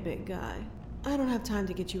 Hey, big guy. I don't have time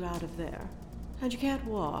to get you out of there. And you can't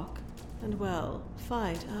walk. And, well,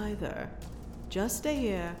 fight either. Just stay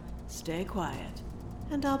here, stay quiet,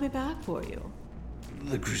 and I'll be back for you.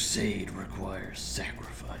 The crusade requires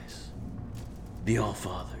sacrifice. The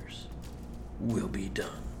Allfathers will be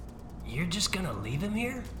done. You're just gonna leave him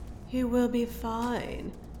here? He will be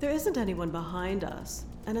fine. There isn't anyone behind us.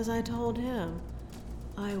 And as I told him,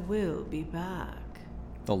 I will be back.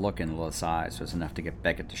 The look in Lilith's eyes was enough to get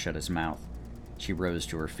Beckett to shut his mouth. She rose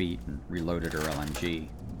to her feet and reloaded her LMG.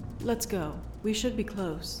 Let's go. We should be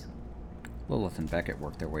close. Lilith and Beckett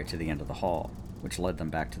worked their way to the end of the hall, which led them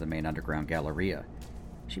back to the main underground galleria.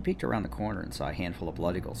 She peeked around the corner and saw a handful of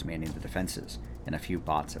Blood Eagles manning the defenses, and a few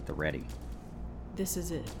bots at the ready. This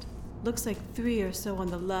is it. Looks like 3 or so on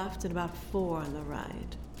the left and about 4 on the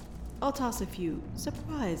right. I'll toss a few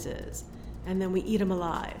surprises, and then we eat 'em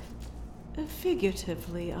alive.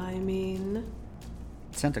 Figuratively, I mean.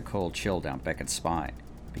 It sent a cold chill down Beckett's spine,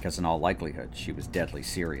 because in all likelihood she was deadly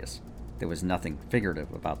serious. There was nothing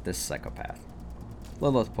figurative about this psychopath.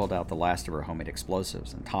 Lilith pulled out the last of her homemade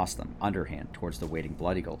explosives and tossed them, underhand, towards the waiting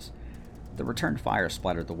Blood Eagles. The returned fire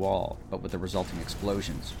splattered the wall, but with the resulting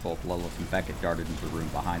explosions, both Lilith and Beckett darted into the room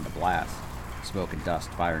behind the blast, smoke and dust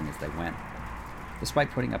firing as they went.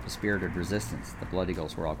 Despite putting up a spirited resistance, the Blood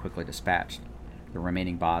Eagles were all quickly dispatched. The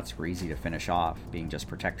remaining bots were easy to finish off, being just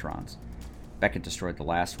protectrons. Beckett destroyed the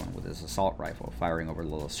last one with his assault rifle, firing over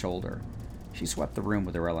Lilith's shoulder. She swept the room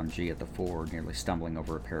with her LMG at the fore, nearly stumbling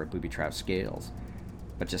over a pair of booby-trapped scales,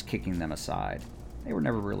 but just kicking them aside. They were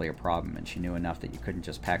never really a problem, and she knew enough that you couldn't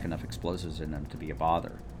just pack enough explosives in them to be a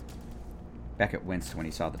bother. Beckett winced when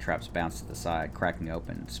he saw the traps bounce to the side, cracking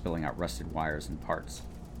open, spilling out rusted wires and parts.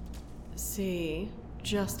 See,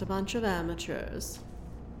 just a bunch of amateurs.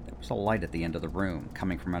 There was a light at the end of the room,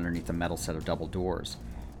 coming from underneath a metal set of double doors.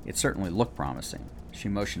 It certainly looked promising. She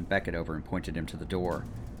motioned Beckett over and pointed him to the door.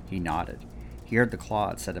 He nodded. He heard the Claw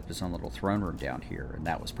had set up his own little throne room down here, and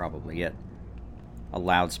that was probably it. A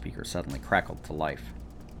loudspeaker suddenly crackled to life.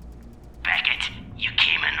 Beckett, you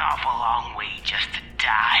came an awful long way just to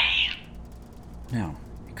die. No,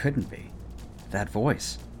 it couldn't be. That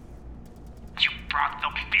voice. You brought the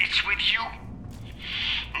bitch with you?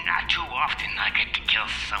 Not too often I get to kill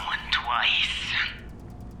someone twice.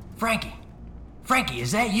 Frankie! Frankie,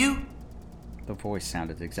 is that you? The voice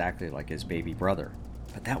sounded exactly like his baby brother,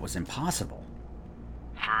 but that was impossible.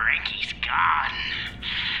 Frankie's gone.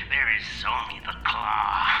 There is only the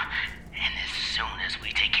Claw. And as soon as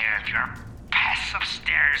we take care of your pests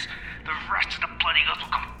upstairs, the rest of the Blood Eagles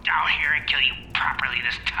will come down here and kill you properly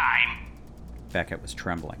this time. Beckett was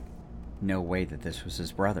trembling. No way that this was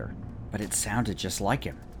his brother, but it sounded just like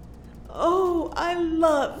him. Oh, I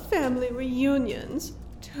love family reunions.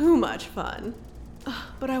 Too much fun.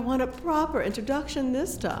 But I want a proper introduction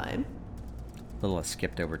this time. Lilith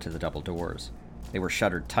skipped over to the double doors. They were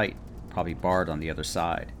shuttered tight, probably barred on the other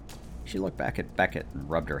side. She looked back at Beckett and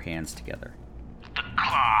rubbed her hands together. The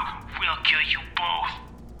Claw will kill you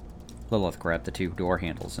both. Lilith grabbed the 2 door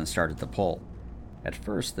handles and started to pull. At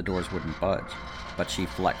first, the doors wouldn't budge, but she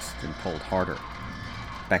flexed and pulled harder.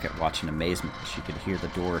 Beckett watched in amazement as she could hear the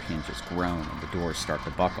door hinges groan and the doors start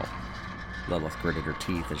to buckle. Lilith gritted her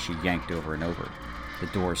teeth as she yanked over and over, the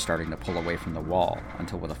doors starting to pull away from the wall,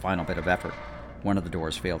 until with a final bit of effort, one of the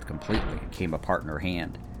doors failed completely and came apart in her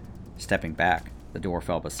hand. Stepping back, the door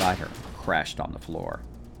fell beside her and crashed on the floor.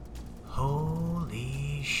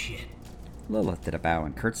 Holy shit. Lilith did a bow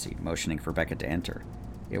and curtsy, motioning for Beckett to enter.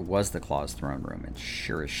 It was the Claw's throne room, and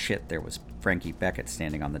sure as shit there was Frankie Beckett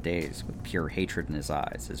standing on the dais, with pure hatred in his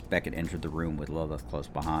eyes, as Beckett entered the room with Lilith close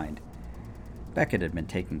behind. Beckett had been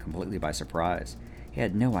taken completely by surprise. He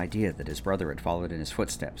had no idea that his brother had followed in his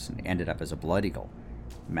footsteps and ended up as a Blood Eagle.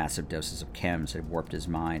 Massive doses of chems had warped his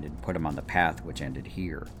mind and put him on the path which ended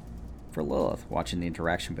here. For Lilith, watching the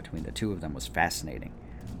interaction between the two of them was fascinating.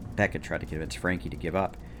 Beckett tried to convince Frankie to give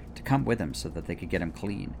up, to come with him so that they could get him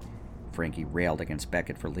clean. Frankie railed against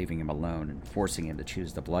Beckett for leaving him alone and forcing him to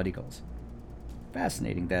choose the Blood Eagles.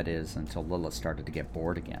 Fascinating, that is, until Lilith started to get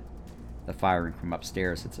bored again. The firing from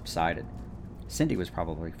upstairs had subsided. Cindy was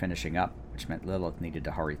probably finishing up, which meant Lilith needed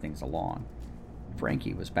to hurry things along.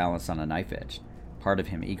 Frankie was balanced on a knife edge, part of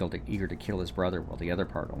him eager to kill his brother while the other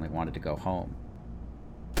part only wanted to go home.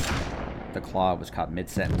 The Claw was caught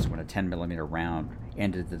mid-sentence when a 10mm round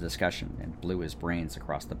ended the discussion and blew his brains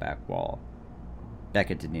across the back wall.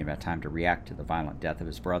 Beckett didn't even have time to react to the violent death of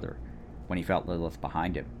his brother when he felt Lilith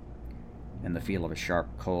behind him, and the feel of a sharp,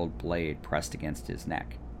 cold blade pressed against his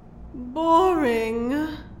neck. Boring.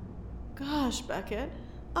 Gosh, Beckett,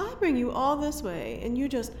 I bring you all this way, and you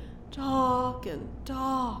just talk and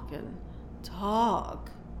talk and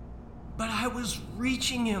talk. But I was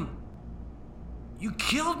reaching him. You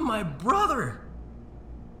killed my brother.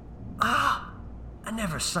 I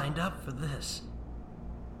never signed up for this.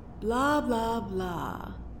 Blah, blah,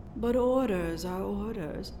 blah. But orders are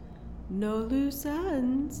orders. No loose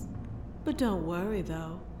ends. But don't worry,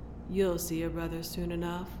 though. You'll see your brother soon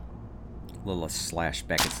enough. Lilith slashed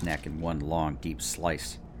Beckett's neck in one long, deep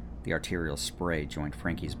slice. The arterial spray joined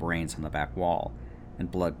Frankie's brains on the back wall,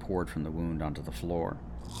 and blood poured from the wound onto the floor.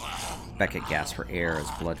 Beckett gasped for air as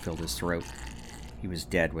blood filled his throat. He was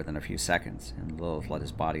dead within a few seconds, and Lilith let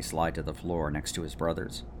his body slide to the floor next to his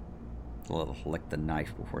brother's. Lilith licked the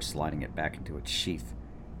knife before sliding it back into its sheath.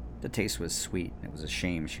 The taste was sweet, and it was a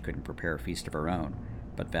shame she couldn't prepare a feast of her own,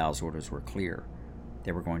 but Val's orders were clear.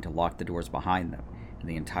 They were going to lock the doors behind them, and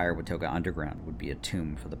the entire Watoga underground would be a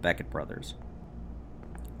tomb for the Beckett brothers.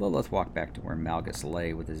 Lilith walked back to where Malgus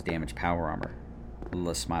lay with his damaged power armor.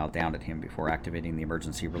 Lilith smiled down at him before activating the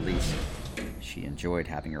emergency release. She enjoyed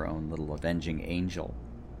having her own little avenging angel.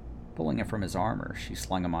 Pulling him from his armor, she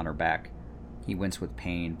slung him on her back. He winced with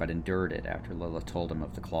pain, but endured it after Lilith told him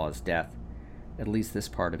of the Claw's death. At least this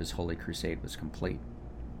part of his holy crusade was complete.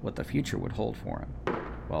 What the future would hold for him,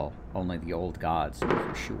 well, only the old gods knew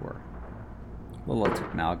for sure. Lilith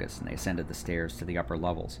took Malgus and they ascended the stairs to the upper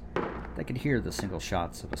levels. They could hear the single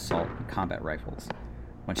shots of assault and combat rifles.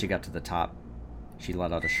 When she got to the top, she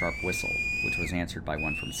let out a sharp whistle, which was answered by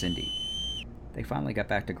one from Cindy. They finally got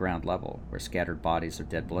back to ground level, where scattered bodies of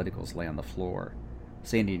dead blood eagles lay on the floor.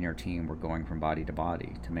 Cindy and her team were going from body to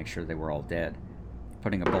body to make sure they were all dead,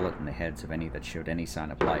 putting a bullet in the heads of any that showed any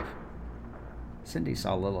sign of life. Cindy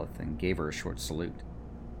saw Lilith and gave her a short salute.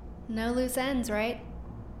 No loose ends, right?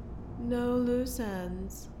 No loose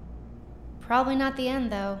ends. Probably not the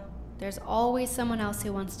end, though. There's always someone else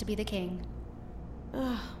who wants to be the king.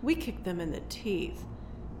 We kicked them in the teeth.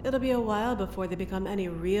 It'll be a while before they become any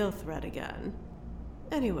real threat again.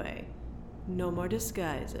 Anyway, no more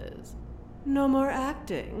disguises. No more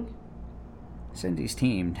acting. Cindy's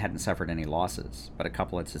team hadn't suffered any losses, but a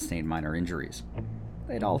couple had sustained minor injuries.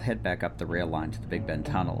 They'd all head back up the rail line to the Big Bend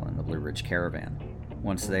Tunnel and the Blue Ridge Caravan.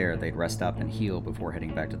 Once there, they'd rest up and heal before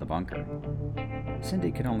heading back to the bunker.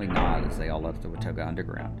 Cindy could only nod as they all left the Watoga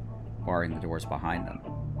Underground, barring the doors behind them.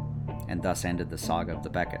 And thus ended the saga of the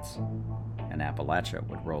Becketts, and Appalachia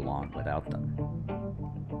would roll on without them.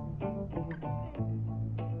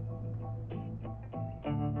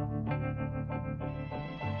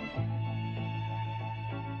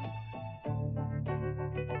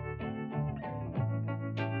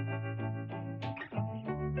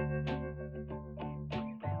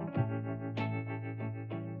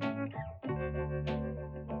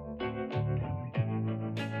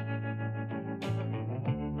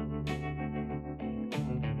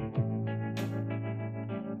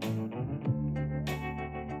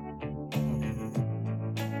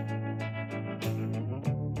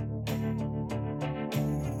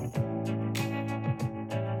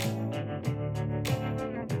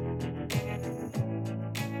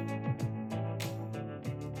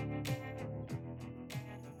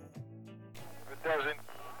 Doesn't.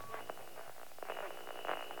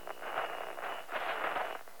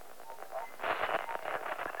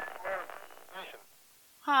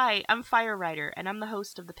 Hi, I'm Fire Rider, and I'm the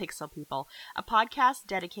host of The Pixel People, a podcast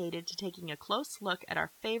dedicated to taking a close look at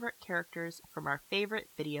our favorite characters from our favorite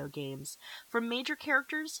video games. From major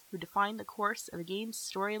characters who define the course of a game's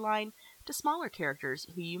storyline to smaller characters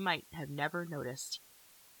who you might have never noticed.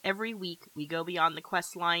 Every week, we go beyond the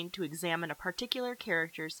quest line to examine a particular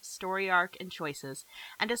character's story arc and choices,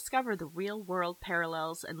 and discover the real-world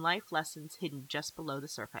parallels and life lessons hidden just below the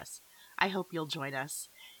surface. I hope you'll join us.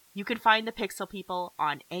 You can find the Pixel People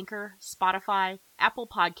on Anchor, Spotify, Apple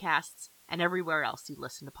Podcasts, and everywhere else you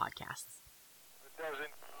listen to podcasts. It doesn't.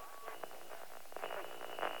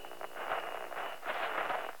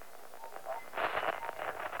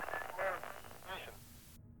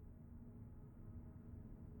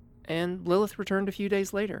 And Lilith returned a few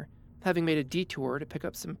days later, having made a detour to pick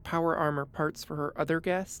up some power armor parts for her other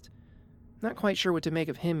guest. Not quite sure what to make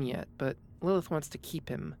of him yet, but Lilith wants to keep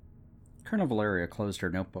him. Colonel Valeria closed her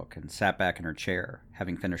notebook and sat back in her chair,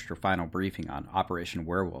 having finished her final briefing on Operation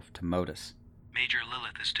Werewolf to Modus. Major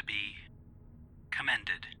Lilith is to be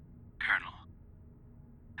commended, Colonel.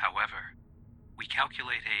 However, we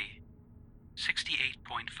calculate a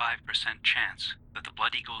 68.5% chance that the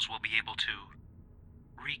Blood Eagles will be able to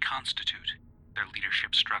reconstitute their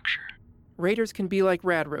leadership structure. Raiders can be like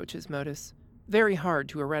rad roaches, Modus. Very hard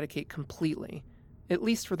to eradicate completely. At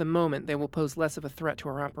least for the moment, they will pose less of a threat to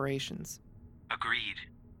our operations. Agreed,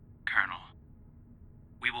 Colonel.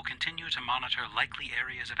 We will continue to monitor likely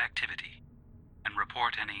areas of activity and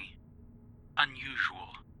report any unusual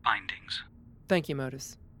findings. Thank you,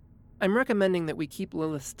 Modus. I'm recommending that we keep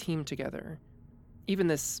Lilith's team together. Even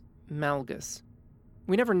this Malgus.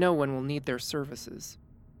 We never know when we'll need their services.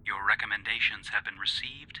 Your recommendations have been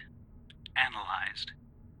received, analyzed,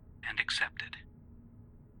 and accepted.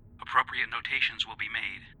 Appropriate notations will be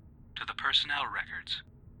made to the personnel records,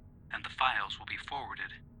 and the files will be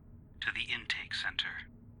forwarded to the intake center.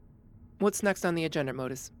 What's next on the agenda,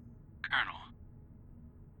 Modus? Colonel,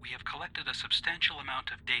 we have collected a substantial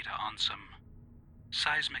amount of data on some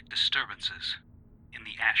seismic disturbances in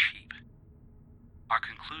the ash heap. Our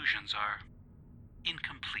conclusions are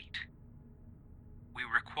incomplete. We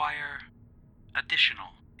require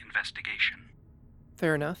additional investigation.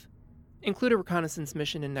 Fair enough. Include a reconnaissance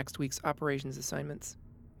mission in next week's operations assignments.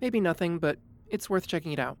 Maybe nothing, but it's worth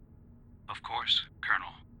checking it out. Of course,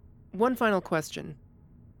 Colonel. One final question.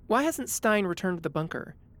 Why hasn't Stein returned to the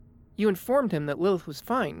bunker? You informed him that Lilith was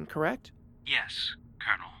fine, correct? Yes,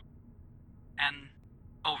 Colonel. An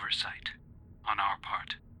oversight on our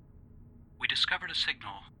part. We discovered a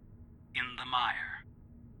signal in the mire,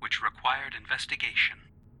 which required investigation.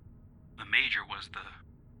 The Major was the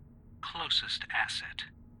closest asset.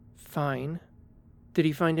 Fine. Did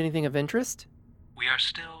he find anything of interest? We are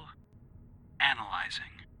still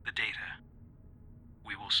analyzing the data.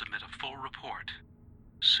 We will submit a full report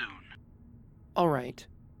soon. All right.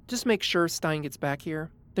 Just make sure Stein gets back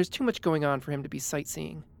here. There's too much going on for him to be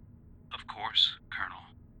sightseeing. Of course, Colonel.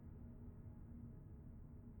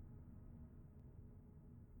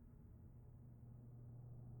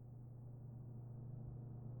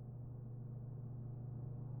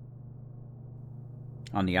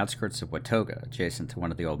 On the outskirts of Watoga, adjacent to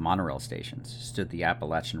one of the old monorail stations, stood the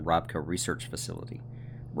Appalachian Robco Research Facility.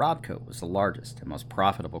 Robco was the largest and most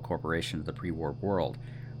profitable corporation of the pre-war world,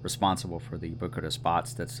 responsible for the ubiquitous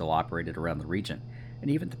bots that still operated around the region,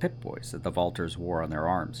 and even the Pip-Boys that the Vaulters wore on their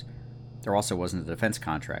arms. There also wasn't a defense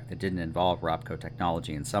contract that didn't involve Robco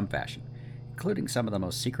technology in some fashion, including some of the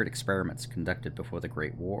most secret experiments conducted before the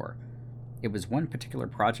Great War. It was one particular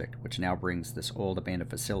project which now brings this old abandoned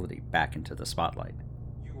facility back into the spotlight.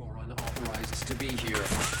 You are unauthorized to be here.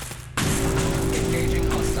 Engaging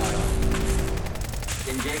hostile.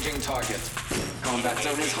 Engaging target. Combat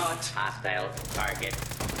zone is hot. Hostile target.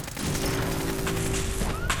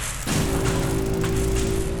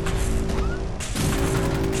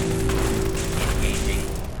 Engaging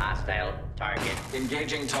hostile target.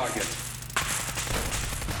 Engaging target.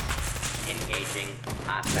 Engaging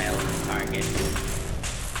hostile target.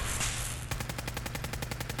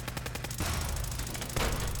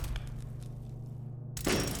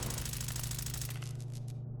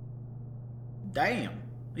 Damn,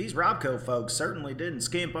 these Robco folks certainly didn't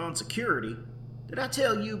skimp on security. Did I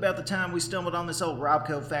tell you about the time we stumbled on this old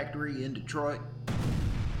Robco factory in Detroit?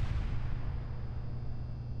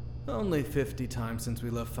 Only 50 times since we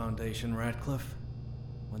left Foundation, Ratcliffe.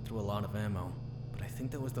 Went through a lot of ammo, but I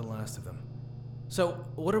think that was the last of them. So,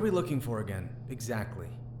 what are we looking for again, exactly?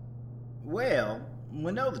 Well,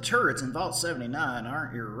 we know the turrets in Vault 79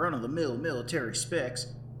 aren't your run-of-the-mill military specs.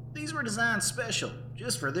 These were designed special,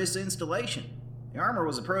 just for this installation. The armor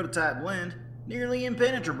was a prototype blend, nearly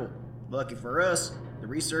impenetrable. Lucky for us, the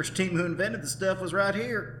research team who invented the stuff was right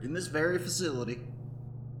here, in this very facility.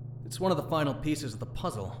 It's one of the final pieces of the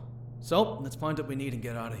puzzle. So, let's find what we need and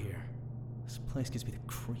get out of here. This place gives me the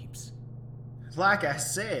creeps. Like I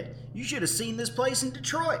said, you should have seen this place in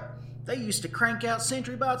Detroit. They used to crank out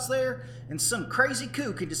sentry bots there, and some crazy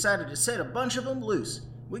kook had decided to set a bunch of them loose.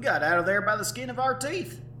 We got out of there by the skin of our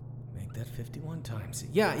teeth. Make that 51 times.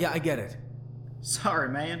 Yeah, I get it. Sorry,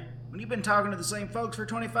 man. When you've been talking to the same folks for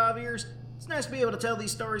 25 years, it's nice to be able to tell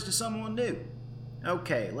these stories to someone new.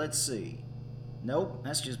 Okay, let's see. Nope,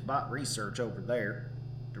 that's just bot research over there.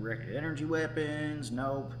 Directed energy weapons,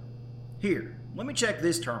 nope. Here, let me check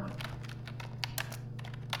this terminal.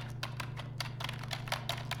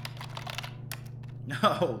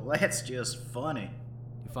 No, that's just funny.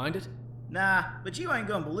 You find it? Nah, but you ain't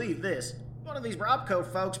gonna believe this. One of these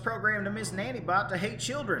Robco folks programmed a Miss Nanny bot to hate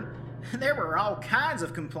children. There were all kinds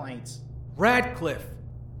of complaints. Radcliffe!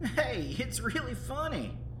 Hey, it's really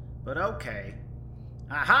funny. But okay.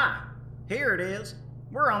 Aha! Here it is.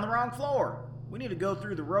 We're on the wrong floor. We need to go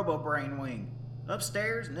through the Robo-Brain wing.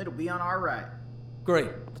 Upstairs, and it'll be on our right. Great,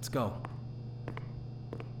 let's go.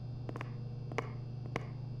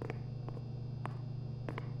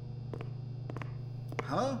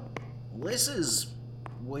 Huh? Well, this is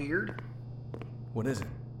weird. What is it?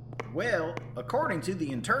 Well, according to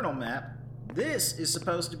the internal map, this is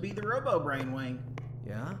supposed to be the RoboBrain wing.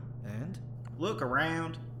 Yeah, and? Look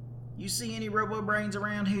around. You see any RoboBrains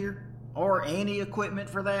around here? Or any equipment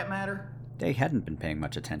for that matter? Day hadn't been paying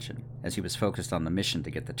much attention, as he was focused on the mission to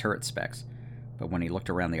get the turret specs, but when he looked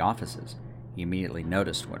around the offices, he immediately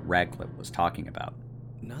noticed what Radcliffe was talking about.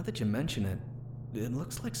 Now that you mention it, it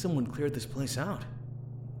looks like someone cleared this place out.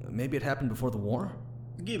 Maybe it happened before the war?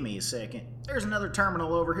 Give me a second. There's another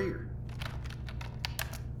terminal over here.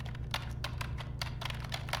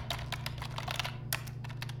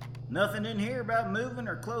 Nothing in here about moving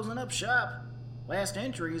or closing up shop. Last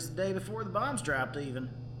entry is the day before the bombs dropped even.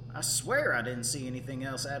 I swear I didn't see anything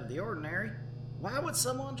else out of the ordinary. Why would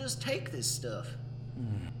someone just take this stuff?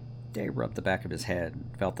 Day rubbed the back of his head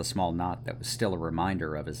and felt the small knot that was still a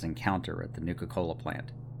reminder of his encounter at the Nuka-Cola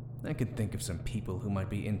plant. I can think of some people who might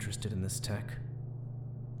be interested in this tech.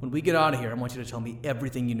 When we get out of here, I want you to tell me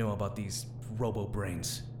everything you know about these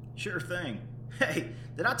RoboBrains. Sure thing. Hey,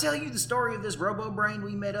 did I tell you the story of this RoboBrain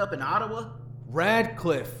we met up in Ottawa?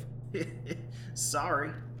 Radcliffe!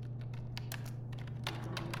 Sorry.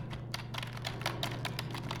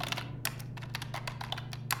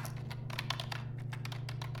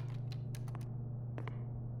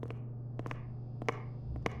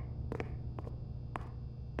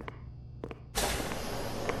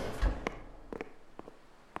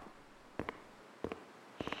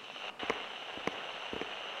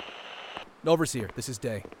 Overseer, this is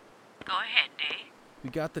Day. Go ahead, Day. We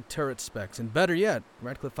got the turret specs, and better yet,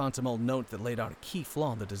 Radcliffe found some old note that laid out a key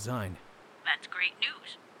flaw in the design. That's great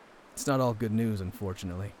news. It's not all good news,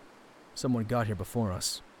 unfortunately. Someone got here before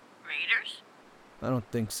us. Raiders? I don't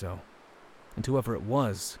think so. And whoever it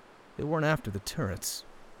was, they weren't after the turrets.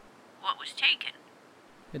 What was taken?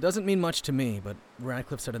 It doesn't mean much to me, but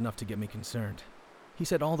Radcliffe said enough to get me concerned. He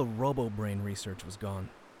said all the RoboBrain research was gone.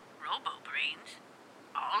 RoboBrains?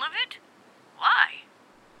 All of it?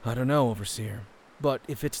 Why? I don't know, Overseer. But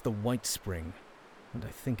if it's the White Spring, and I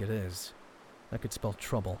think it is, that could spell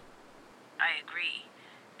trouble. I agree.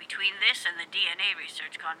 Between this and the DNA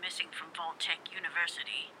research gone missing from Vault-Tec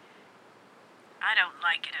University, I don't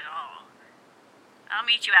like it at all. I'll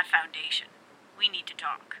meet you at Foundation. We need to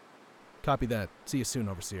talk. Copy that. See you soon,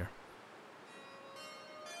 Overseer.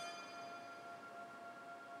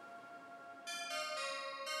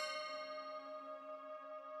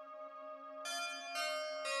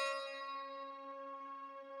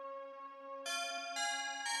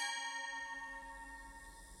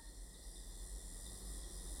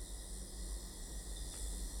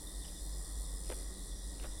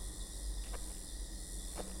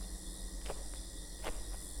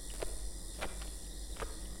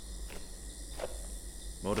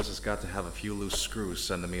 Modus has got to have a few loose screws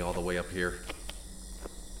sending me all the way up here.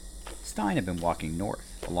 Stein had been walking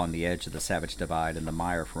north, along the edge of the Savage Divide in the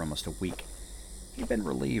mire for almost a week. He'd been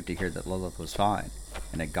relieved to hear that Lilith was fine,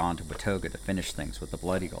 and had gone to Watoga to finish things with the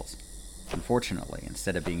Blood Eagles. Unfortunately,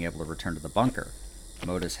 instead of being able to return to the bunker,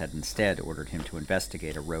 Modus had instead ordered him to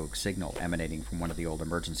investigate a rogue signal emanating from one of the old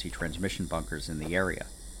emergency transmission bunkers in the area.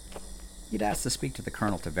 He'd asked to speak to the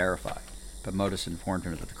Colonel to verify, but Modus informed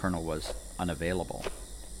him that the Colonel was unavailable.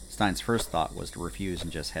 Stein's first thought was to refuse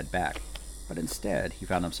and just head back, but instead he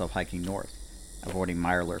found himself hiking north, avoiding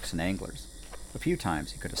mirelurks and anglers. A few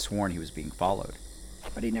times he could have sworn he was being followed,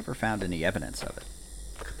 but he never found any evidence of it.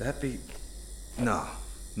 Could that be... No,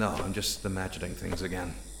 I'm just imagining things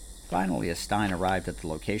again. Finally, as Stein arrived at the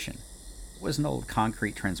location, it was an old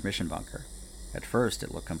concrete transmission bunker. At first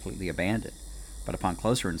it looked completely abandoned, but upon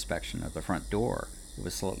closer inspection of the front door, it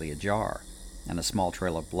was slightly ajar, and a small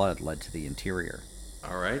trail of blood led to the interior.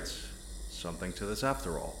 Alright, something to this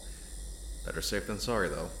after all. Better safe than sorry,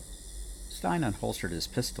 though. Stein unholstered his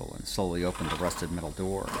pistol and slowly opened the rusted metal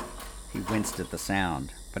door. He winced at the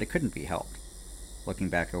sound, but it couldn't be helped. Looking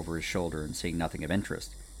back over his shoulder and seeing nothing of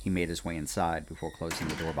interest, he made his way inside before closing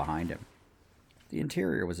the door behind him. The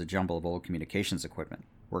interior was a jumble of old communications equipment,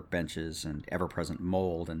 workbenches, and ever-present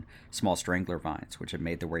mold and small strangler vines which had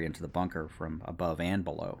made their way into the bunker from above and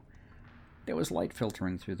below. There was light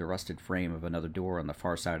filtering through the rusted frame of another door on the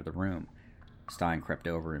far side of the room. Stein crept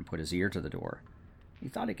over and put his ear to the door. He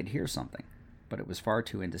thought he could hear something, but it was far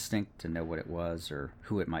too indistinct to know what it was or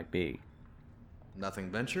who it might be. Nothing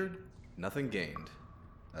ventured, nothing gained.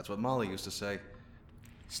 That's what Molly used to say.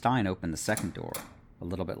 Stein opened the second door, a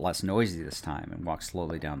little bit less noisy this time, and walked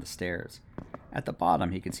slowly down the stairs. At the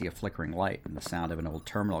bottom, he could see a flickering light and the sound of an old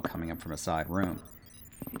terminal coming up from a side room.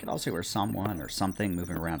 He could also hear someone or something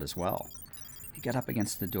moving around as well. He got up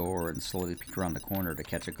against the door and slowly peeked around the corner to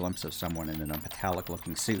catch a glimpse of someone in a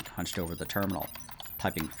metallic-looking suit hunched over the terminal,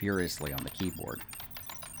 typing furiously on the keyboard.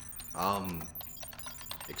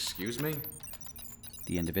 Excuse me?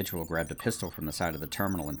 The individual grabbed a pistol from the side of the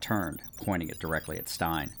terminal and turned, pointing it directly at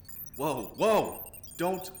Stein. Whoa!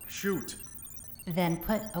 Don't shoot! Then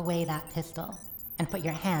put away that pistol, and put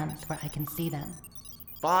your hands where I can see them.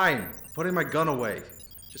 Fine! Putting my gun away.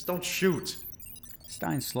 Just don't shoot!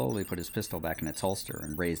 Stein slowly put his pistol back in its holster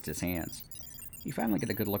and raised his hands. He finally got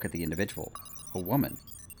a good look at the individual, a woman,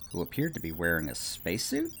 who appeared to be wearing a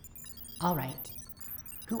spacesuit? All right.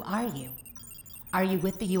 Who are you? Are you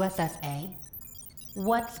with the USSA?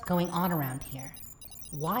 What's going on around here?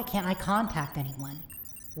 Why can't I contact anyone?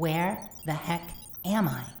 Where the heck am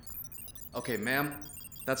I? Okay, ma'am,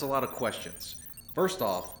 that's a lot of questions. First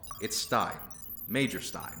off, it's Stein. Major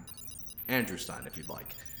Stein. Andrew Stein, if you'd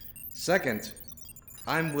like. Second,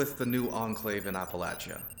 I'm with the new Enclave in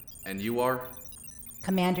Appalachia. And you are?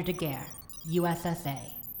 Commander Daguerre, USSA.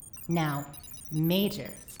 Now, Major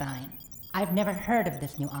Stein, I've never heard of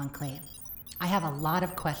this new Enclave. I have a lot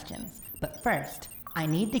of questions, but first, I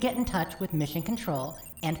need to get in touch with Mission Control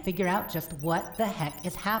and figure out just what the heck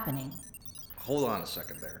is happening. Hold on a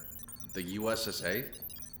second there. The USSA?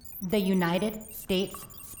 The United States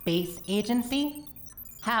Space Agency?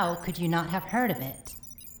 How could you not have heard of it?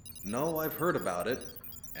 No, I've heard about it,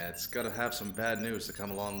 and it's gonna have some bad news to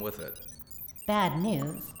come along with it. Bad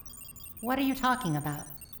news? What are you talking about?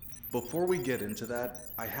 Before we get into that,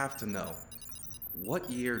 I have to know, what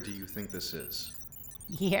year do you think this is?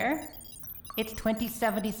 Year? It's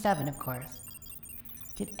 2077, of course.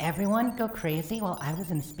 Did everyone go crazy while I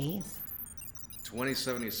was in space?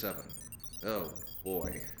 2077. Oh,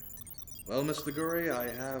 boy. Well, Miss Daguerre, I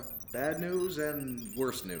have bad news and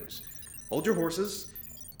worse news. Hold your horses.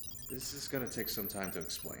 This is gonna take some time to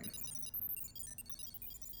explain.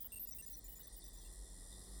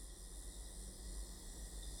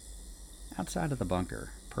 Outside of the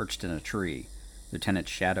bunker, perched in a tree, Lieutenant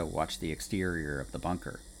Shadow watched the exterior of the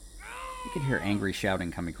bunker. He could hear angry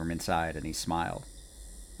shouting coming from inside, and he smiled.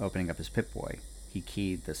 Opening up his Pip-Boy, he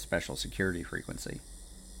keyed the special security frequency.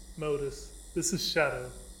 Modus, this is Shadow.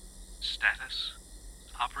 Status?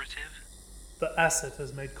 Operative? The asset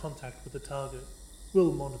has made contact with the target.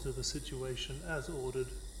 We'll monitor the situation as ordered.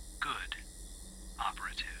 Good.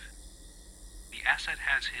 Operative. The asset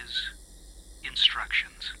has his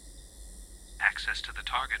instructions. Access to the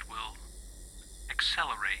target will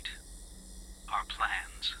accelerate our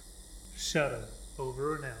plans. Shadow,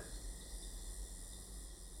 over and out.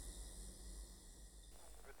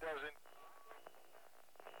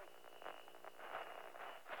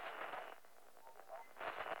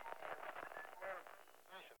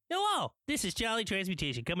 Hello, this is Charlie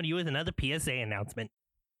Transmutation coming to you with another PSA announcement.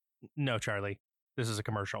 No, Charlie, this is a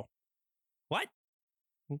commercial. What?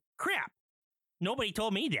 Crap. Nobody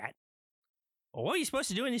told me that. Well, what are you supposed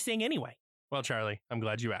to do in this thing anyway? Well, Charlie, I'm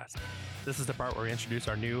glad you asked. This is the part where we introduce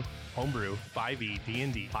our new homebrew 5e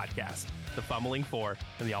D&D podcast, The Fumbling Four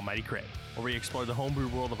and the Almighty Crit, where we explore the homebrew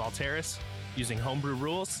world of Alteris using homebrew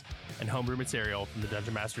rules and homebrew material from the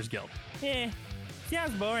Dungeon Masters Guild.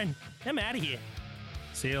 Sounds boring. I'm out of here.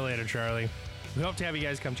 See you later, Charlie. We hope to have you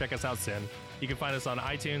guys come check us out soon. You can find us on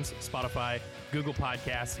iTunes, Spotify, Google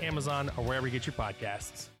Podcasts, Amazon, or wherever you get your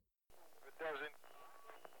podcasts.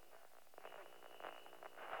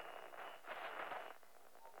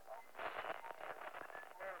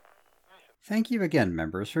 Thank you again,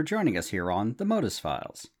 members, for joining us here on The Modus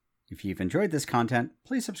Files. If you've enjoyed this content,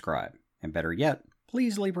 please subscribe, and better yet,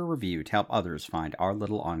 please leave a review to help others find our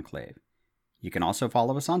little enclave. You can also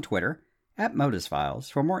follow us on Twitter, @Modus Files,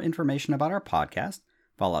 for more information about our podcast,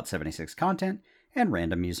 Fallout 76 content, and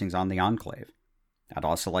random musings on the Enclave. I'd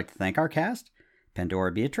also like to thank our cast,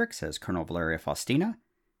 Pandora Beatrix as Colonel Valeria Faustina,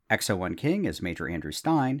 Exo-1 King as Major Andrew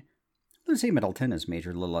Stein, Lucy Middleton as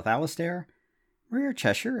Major Lilith Alastair, Mire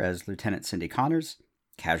Cheshire as Lieutenant Cindy Connors,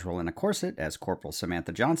 Casual in a Corset as Corporal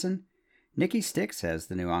Samantha Johnson, Nikki Sticks as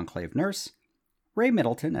the new Enclave Nurse, Ray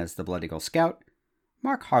Middleton as the Blood Eagle Scout,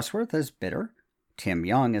 Mark Harsworth as Bitter, Tim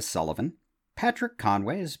Young as Sullivan, Patrick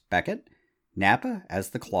Conway as Beckett, Napa as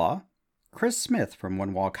the Claw, Chris Smith from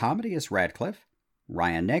One Wall Comedy as Radcliffe,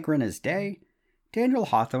 Ryan Negrin as Day, Daniel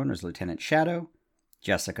Hawthorne as Lieutenant Shadow,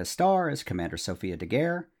 Jessica Starr as Commander Sophia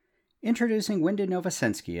Daguerre, introducing Wyndon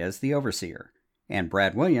Novosensky as the Overseer, and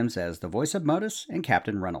Brad Williams as the voice of Modus and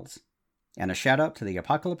Captain Reynolds. And a shout-out to the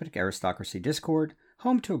Apocalyptic Aristocracy Discord,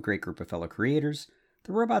 home to a great group of fellow creators,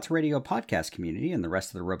 the Robots Radio podcast community and the rest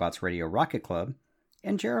of the Robots Radio Rocket Club,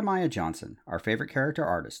 and Jeremiah Johnson, our favorite character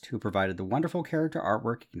artist, who provided the wonderful character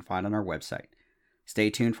artwork you can find on our website. Stay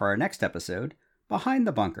tuned for our next episode, Behind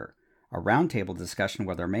the Bunker, a roundtable discussion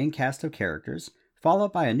with our main cast of characters,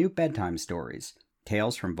 followed by a new bedtime stories,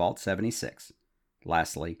 Tales from Vault 76.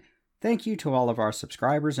 Lastly, Thank you to all of our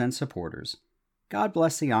subscribers and supporters. God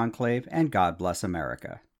bless the Enclave, and God bless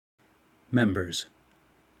America. Members,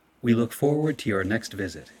 we look forward to your next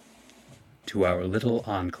visit to our little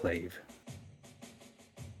enclave.